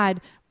be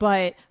mad,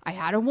 but I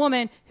had a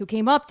woman who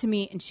came up to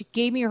me and she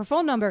gave me her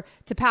phone number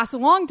to pass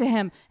along to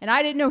him. And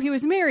I didn't know he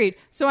was married.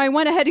 So I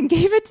went ahead and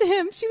gave it to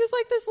him. She was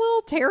like this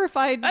little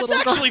terrified That's little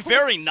actually girl.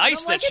 very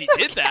nice that she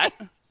did that.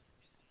 Yeah,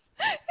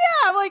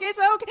 I'm like, it's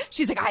okay.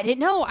 She's like, I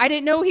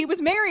didn't know he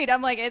was married.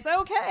 I'm like, it's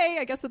okay.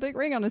 I guess the big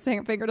ring on his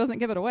finger doesn't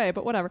give it away,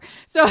 but whatever.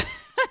 So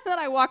then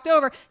I walked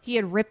over. He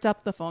had ripped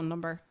up the phone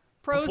number.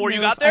 Before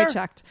you got there? I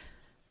checked.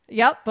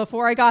 Yep,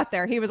 before I got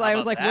there. I was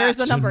like, where's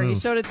the number? He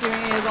showed it to me.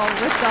 It was all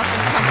ripped up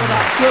and crumpled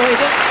up. Good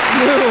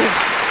move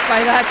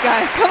by that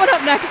guy. Coming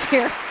up next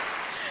here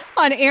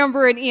on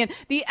Amber and Ian.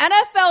 The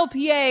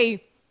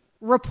NFLPA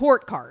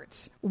report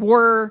cards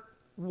were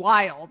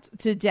wild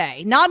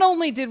today. Not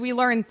only did we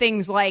learn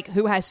things like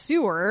who has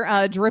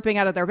sewer dripping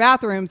out of their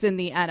bathrooms in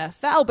the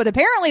NFL, but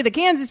apparently the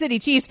Kansas City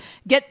Chiefs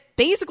get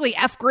basically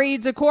F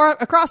grades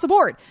across the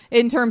board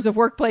in terms of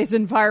workplace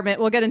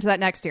environment. We'll get into that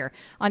next year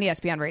on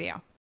ESPN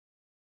Radio.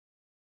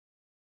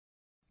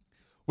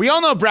 We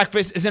all know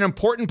breakfast is an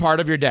important part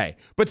of your day,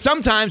 but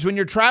sometimes when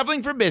you're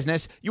traveling for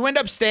business, you end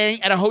up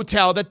staying at a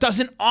hotel that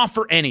doesn't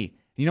offer any.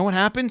 You know what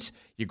happens?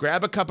 You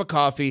grab a cup of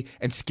coffee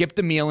and skip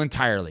the meal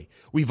entirely.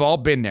 We've all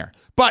been there.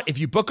 But if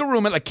you book a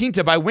room at La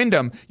Quinta by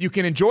Wyndham, you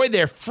can enjoy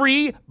their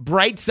free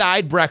Bright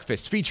Side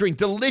breakfast featuring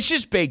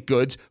delicious baked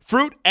goods,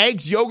 fruit,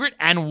 eggs, yogurt,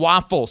 and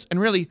waffles. And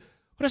really,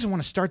 who doesn't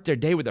want to start their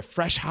day with a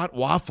fresh, hot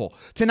waffle?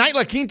 Tonight,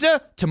 La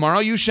Quinta, tomorrow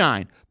you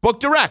shine.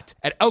 Book direct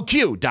at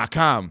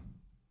LQ.com.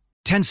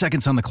 10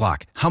 seconds on the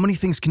clock. How many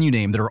things can you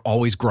name that are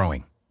always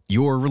growing?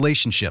 Your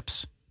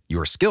relationships,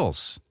 your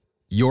skills,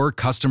 your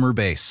customer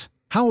base.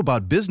 How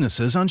about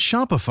businesses on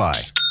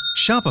Shopify?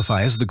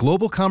 Shopify is the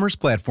global commerce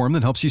platform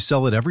that helps you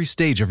sell at every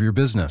stage of your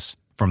business.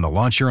 From the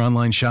launch your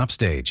online shop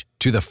stage,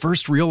 to the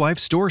first real-life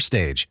store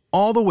stage,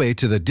 all the way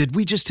to the did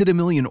we just hit a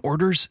million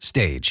orders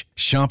stage.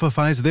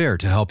 Shopify's there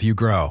to help you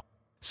grow.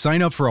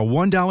 Sign up for a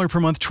 $1 per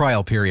month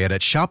trial period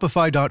at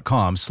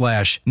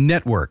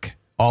shopify.com/network,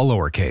 all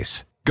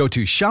lowercase. Go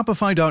to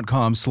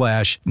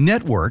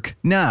shopify.com/network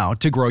now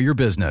to grow your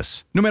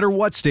business. No matter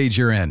what stage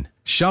you're in,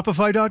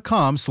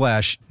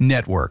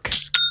 shopify.com/network.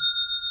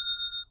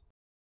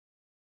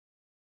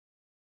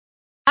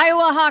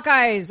 Iowa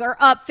Hawkeyes are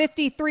up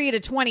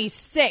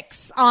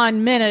 53-26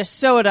 on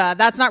Minnesota.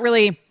 That's not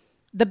really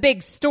the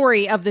big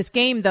story of this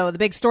game, though. The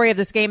big story of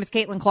this game is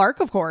Caitlin Clark,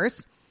 of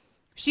course.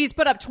 She's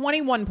put up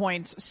 21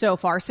 points so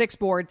far, 6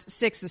 boards,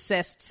 6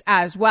 assists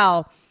as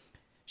well.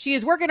 She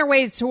is working her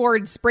way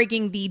towards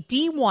breaking the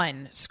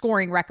D1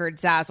 scoring record,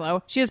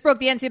 Zaslow. She just broke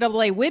the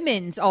NCAA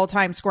women's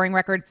all-time scoring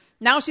record.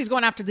 Now she's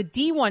going after the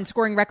D1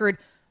 scoring record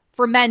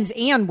for men's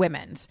and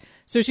women's.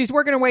 So she's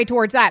working her way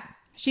towards that.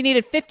 She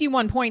needed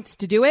 51 points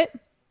to do it.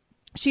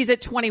 She's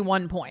at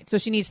 21 points. So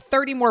she needs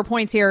 30 more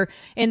points here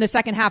in the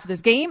second half of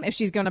this game if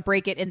she's going to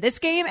break it in this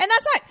game. And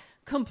that's not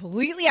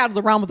completely out of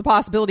the realm of the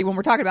possibility when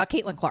we're talking about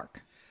Caitlin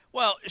Clark.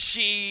 Well,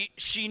 she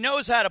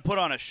knows how to put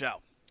on a show.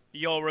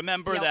 You'll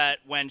remember that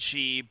when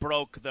she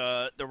broke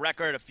the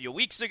record a few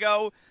weeks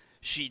ago,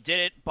 she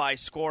did it by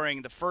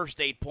scoring the first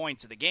 8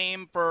 points of the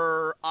game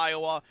for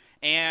Iowa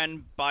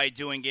and by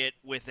doing it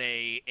with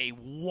a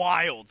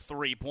wild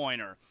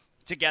three-pointer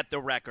to get the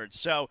record.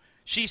 So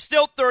she's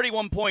still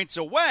 31 points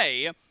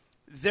away.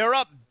 They're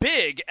up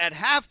big at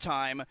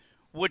halftime.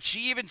 Would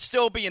she even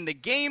still be in the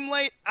game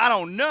late? I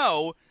don't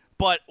know.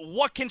 But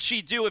what can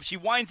she do if she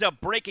winds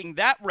up breaking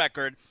that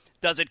record?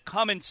 Does it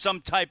come in some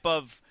type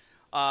of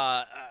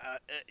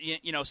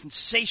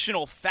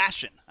sensational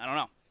fashion? I don't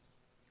know.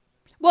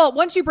 Well,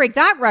 once you break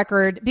that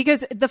record,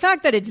 because the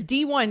fact that it's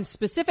D1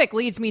 specific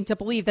leads me to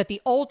believe that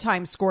the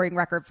all-time scoring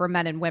record for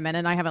men and women,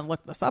 and I haven't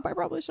looked this up, I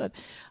probably should,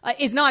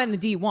 is not in the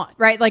D1,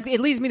 right? Like,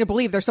 it leads me to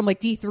believe there's some like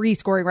D3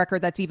 scoring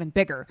record that's even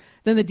bigger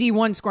than the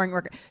D1 scoring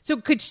record. So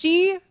could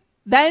she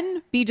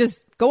then be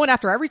just going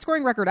after every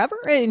scoring record ever?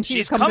 And she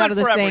just comes out of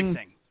this thing.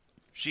 Everything.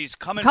 She's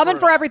coming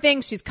for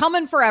everything. She's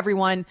coming for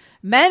everyone,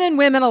 men and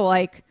women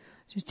alike.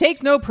 She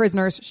takes no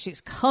prisoners.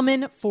 She's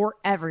coming for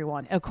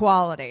everyone.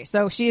 Equality.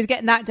 So she is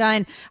getting that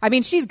done. I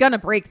mean, she's going to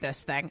break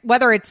this thing.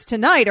 Whether it's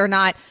tonight or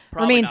not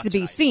remains to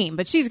be seen.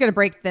 But she's going to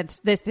break this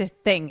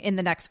thing in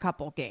the next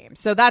couple games.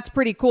 So that's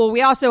pretty cool.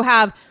 We also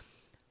have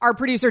our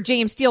producer,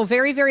 James Steele,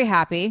 very, very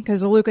happy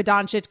because Luka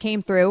Doncic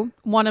came through.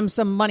 Won him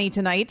some money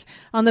tonight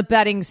on the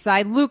betting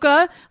side.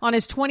 Luka, on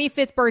his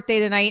 25th birthday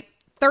tonight,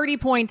 30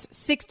 points,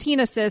 16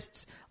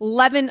 assists,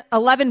 11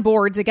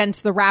 boards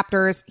against the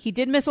Raptors. He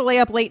did miss a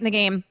layup late in the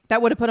game.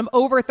 That would have put him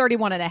over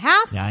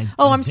 31.5. Yeah,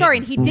 I'm sorry.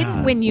 And he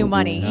didn't win you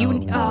money.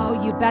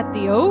 No. You bet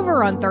the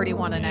over on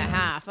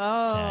 31.5.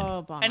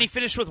 Oh, bummer. And he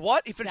finished with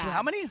what? He finished with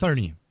how many?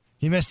 30.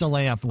 He missed a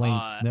layup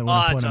late that would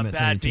have put him at 32. That's a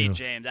bad beat,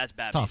 James. That's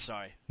bad beat.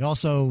 Sorry. He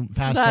also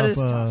passed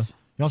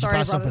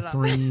up a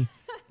 3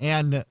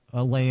 and a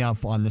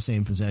layup on the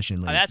same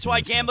possession. That's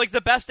why gambling's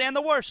the best and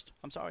the worst.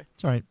 I'm sorry.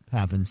 It's all right.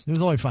 Happens. It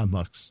was only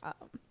 $5.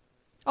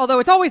 Although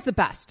it's always the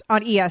best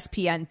on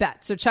ESPN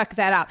Bet. So check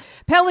that out.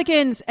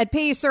 Pelicans at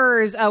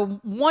Pacers,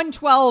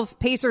 112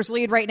 Pacers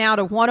lead right now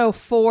to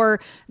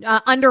 104.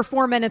 Under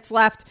 4 minutes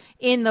left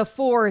in the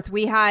fourth.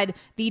 We had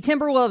the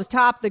Timberwolves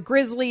top the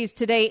Grizzlies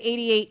today,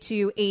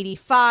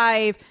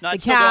 88-85. No, the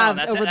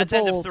Cavs over the that's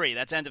Bulls. End of 3.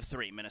 That's end of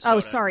 3, Minnesota. Oh,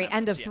 sorry, Memphis.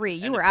 end of 3.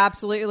 Yeah, you were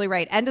absolutely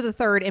right. End of the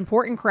third,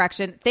 important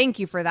correction. Thank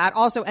you for that.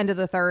 Also end of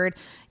the third,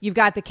 you've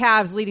got the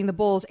Cavs leading the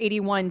Bulls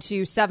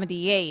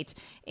 81-78.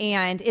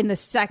 And in the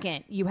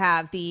second, you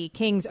have the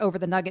Kings over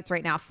the Nuggets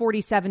right now,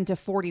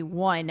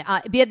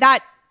 47-41.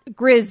 That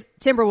Grizz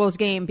Timberwolves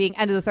game being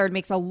end of the third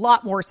makes a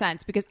lot more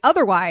sense because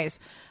otherwise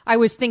I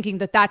was thinking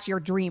that that's your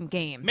dream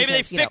game. Maybe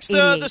because, they fixed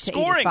the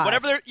scoring.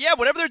 Whatever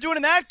they're doing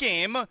in that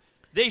game,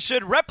 they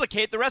should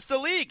replicate the rest of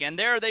the league. And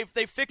they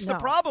fixed the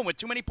problem with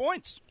too many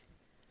points.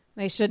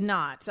 They should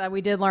not.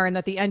 We did learn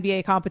that the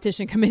NBA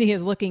competition committee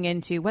is looking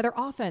into whether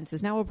offense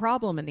is now a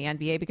problem in the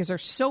NBA because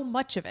there's so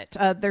much of it.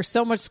 There's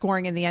so much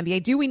scoring in the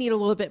NBA. Do we need a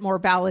little bit more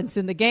balance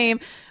in the game?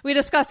 We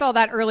discussed all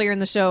that earlier in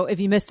the show if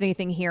you missed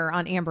anything here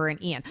on Amber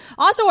and Ian.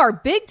 Also, our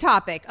big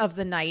topic of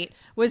the night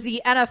was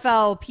the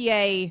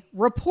NFLPA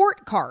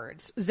report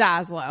cards,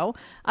 Zaslow,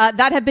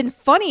 that have been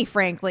funny,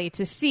 frankly,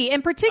 to see,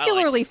 and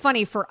particularly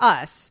funny for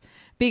us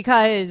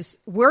because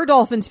we're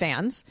Dolphins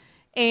fans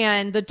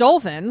and the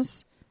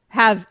Dolphins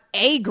have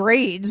A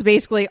grades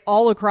basically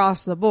all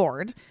across the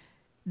board.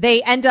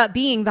 They end up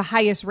being the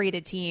highest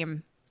rated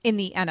team in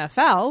the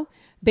NFL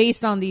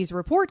based on these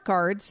report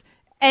cards.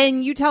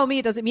 And you tell me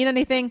it doesn't mean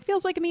anything.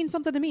 Feels like it means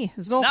something to me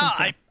as a Dolphins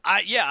fan.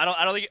 I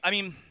don't think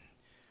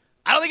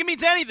it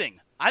means anything.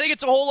 I think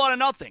it's a whole lot of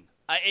nothing.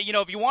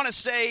 If you want to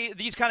say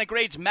these kind of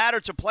grades matter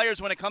to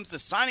players when it comes to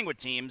signing with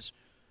teams,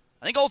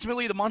 I think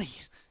ultimately the money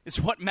is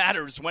what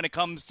matters when it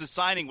comes to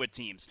signing with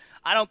teams.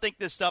 I don't think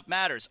this stuff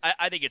matters.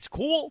 I think it's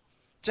cool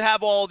to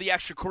have all the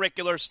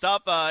extracurricular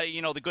stuff,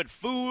 the good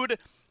food,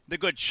 the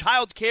good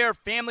child care,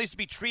 families to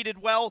be treated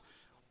well.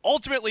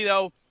 Ultimately,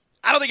 though,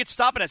 I don't think it's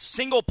stopping a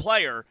single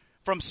player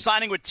from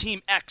signing with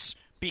Team X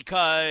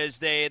because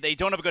they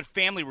don't have a good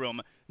family room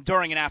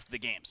during and after the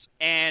games.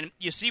 And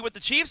you see with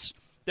the Chiefs,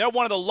 they're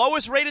one of the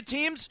lowest-rated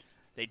teams.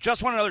 They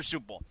just won another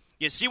Super Bowl.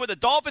 You see with the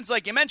Dolphins,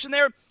 like you mentioned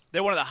there,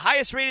 they're one of the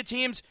highest-rated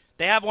teams.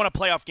 They haven't won a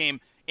playoff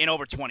game in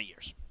over 20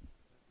 years.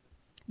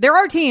 There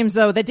are teams,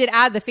 though, that did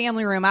add the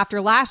family room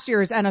after last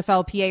year's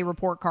NFLPA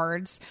report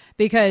cards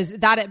because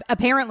that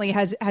apparently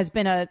has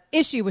been an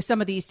issue with some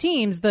of these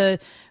teams. The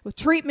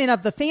treatment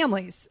of the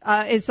families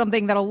is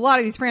something that a lot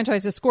of these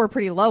franchises score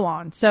pretty low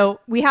on. So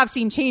we have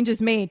seen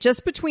changes made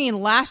just between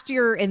last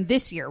year and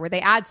this year where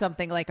they add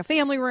something like a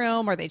family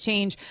room or they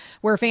change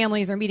where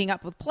families are meeting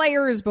up with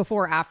players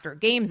before, after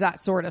games,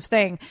 that sort of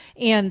thing.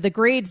 And the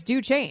grades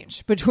do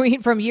change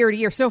from year to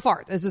year. So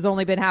far, this has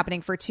only been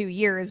happening for 2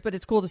 years, but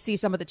it's cool to see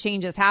some of the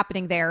changes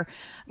happening there.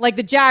 Like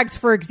the Jags,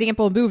 for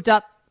example, moved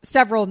up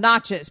several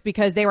notches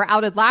because they were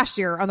outed last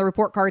year on the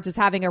report cards as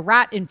having a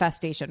rat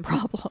infestation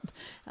problem.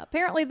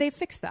 Apparently they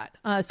fixed that.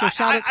 So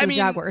shout out to the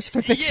Jaguars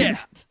for fixing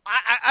that.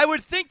 I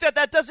would think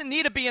that doesn't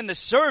need to be in the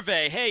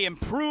survey. Hey,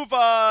 improve,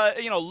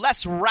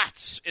 less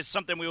rats is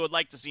something we would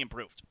like to see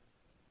improved.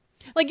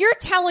 Like you're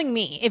telling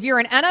me if you're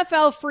an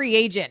NFL free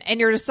agent and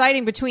you're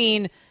deciding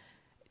between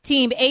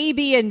team A,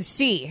 B, and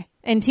C,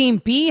 and team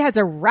B has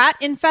a rat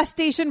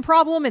infestation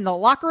problem in the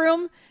locker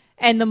room,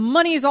 and the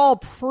money's all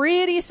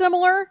pretty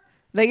similar,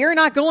 that you're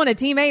not going to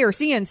team A or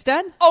C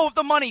instead? Oh, if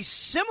the money's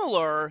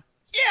similar,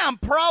 yeah, I'm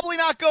probably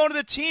not going to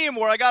the team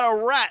where I got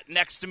a rat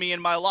next to me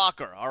in my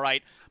locker, all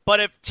right?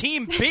 But if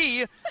team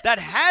B that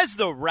has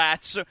the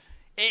rats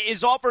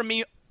is offering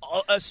me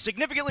a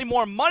significantly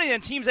more money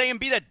than teams A and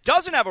B that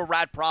doesn't have a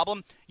rat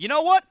problem, you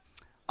know what?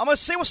 I'm going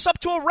to say what's up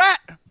to a rat.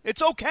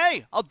 It's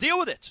okay. I'll deal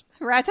with it.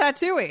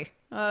 Ratatouille.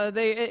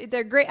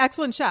 They're great,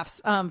 excellent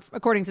chefs,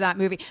 according to that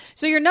movie.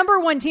 So your number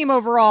one team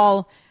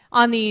overall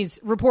on these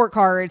report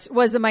cards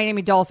was the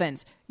Miami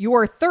Dolphins.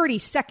 Your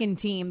 32nd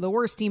team, the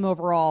worst team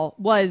overall,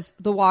 was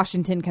the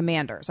Washington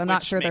Commanders. I'm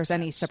not sure there's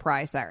any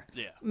surprise there.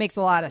 Yeah. Makes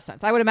a lot of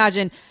sense. I would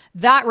imagine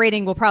that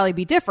rating will probably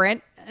be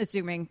different,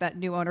 assuming that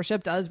new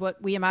ownership does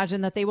what we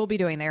imagine that they will be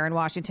doing there in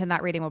Washington.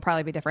 That rating will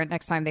probably be different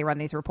next time they run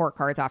these report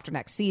cards after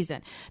next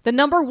season. The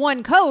number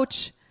one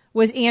coach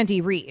was Andy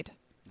Reid.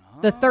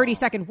 The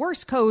 32nd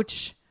worst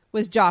coach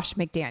was Josh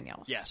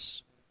McDaniels.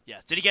 Yes.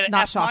 Did he get an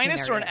F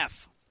minus or an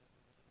F?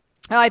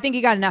 I think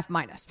he got an F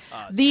minus.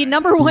 The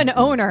number one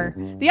owner,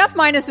 the F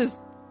minus is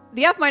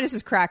The F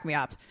minuses crack me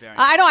up.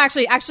 I don't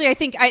actually. I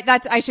think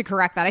I should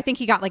correct that. I think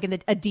he got like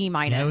a D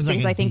minus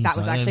because I think that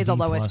was actually the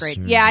lowest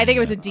grade. Yeah, I think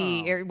it was a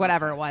D or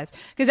whatever it was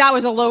because that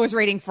was the lowest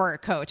rating for a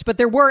coach. But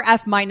there were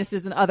F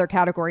minuses in other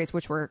categories,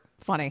 which were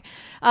funny.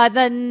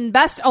 The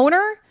best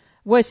owner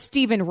was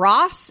Stephen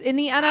Ross in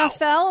the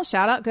NFL.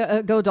 Shout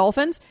out, go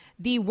Dolphins.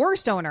 The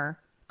worst owner,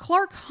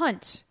 Clark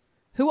Hunt,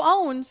 who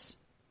owns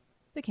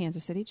the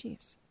Kansas City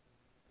Chiefs.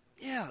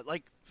 Yeah,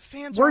 like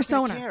fans worst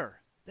aren't owner. Care.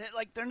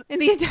 They're in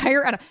the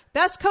entire NFL.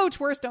 Best coach,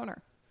 worst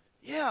owner.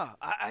 Yeah,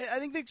 I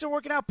think things are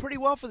working out pretty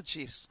well for the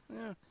Chiefs.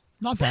 Yeah.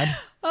 Not bad.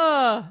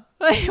 Well,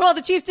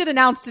 the Chiefs did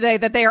announce today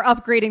that they are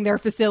upgrading their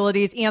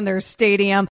facilities and their stadium.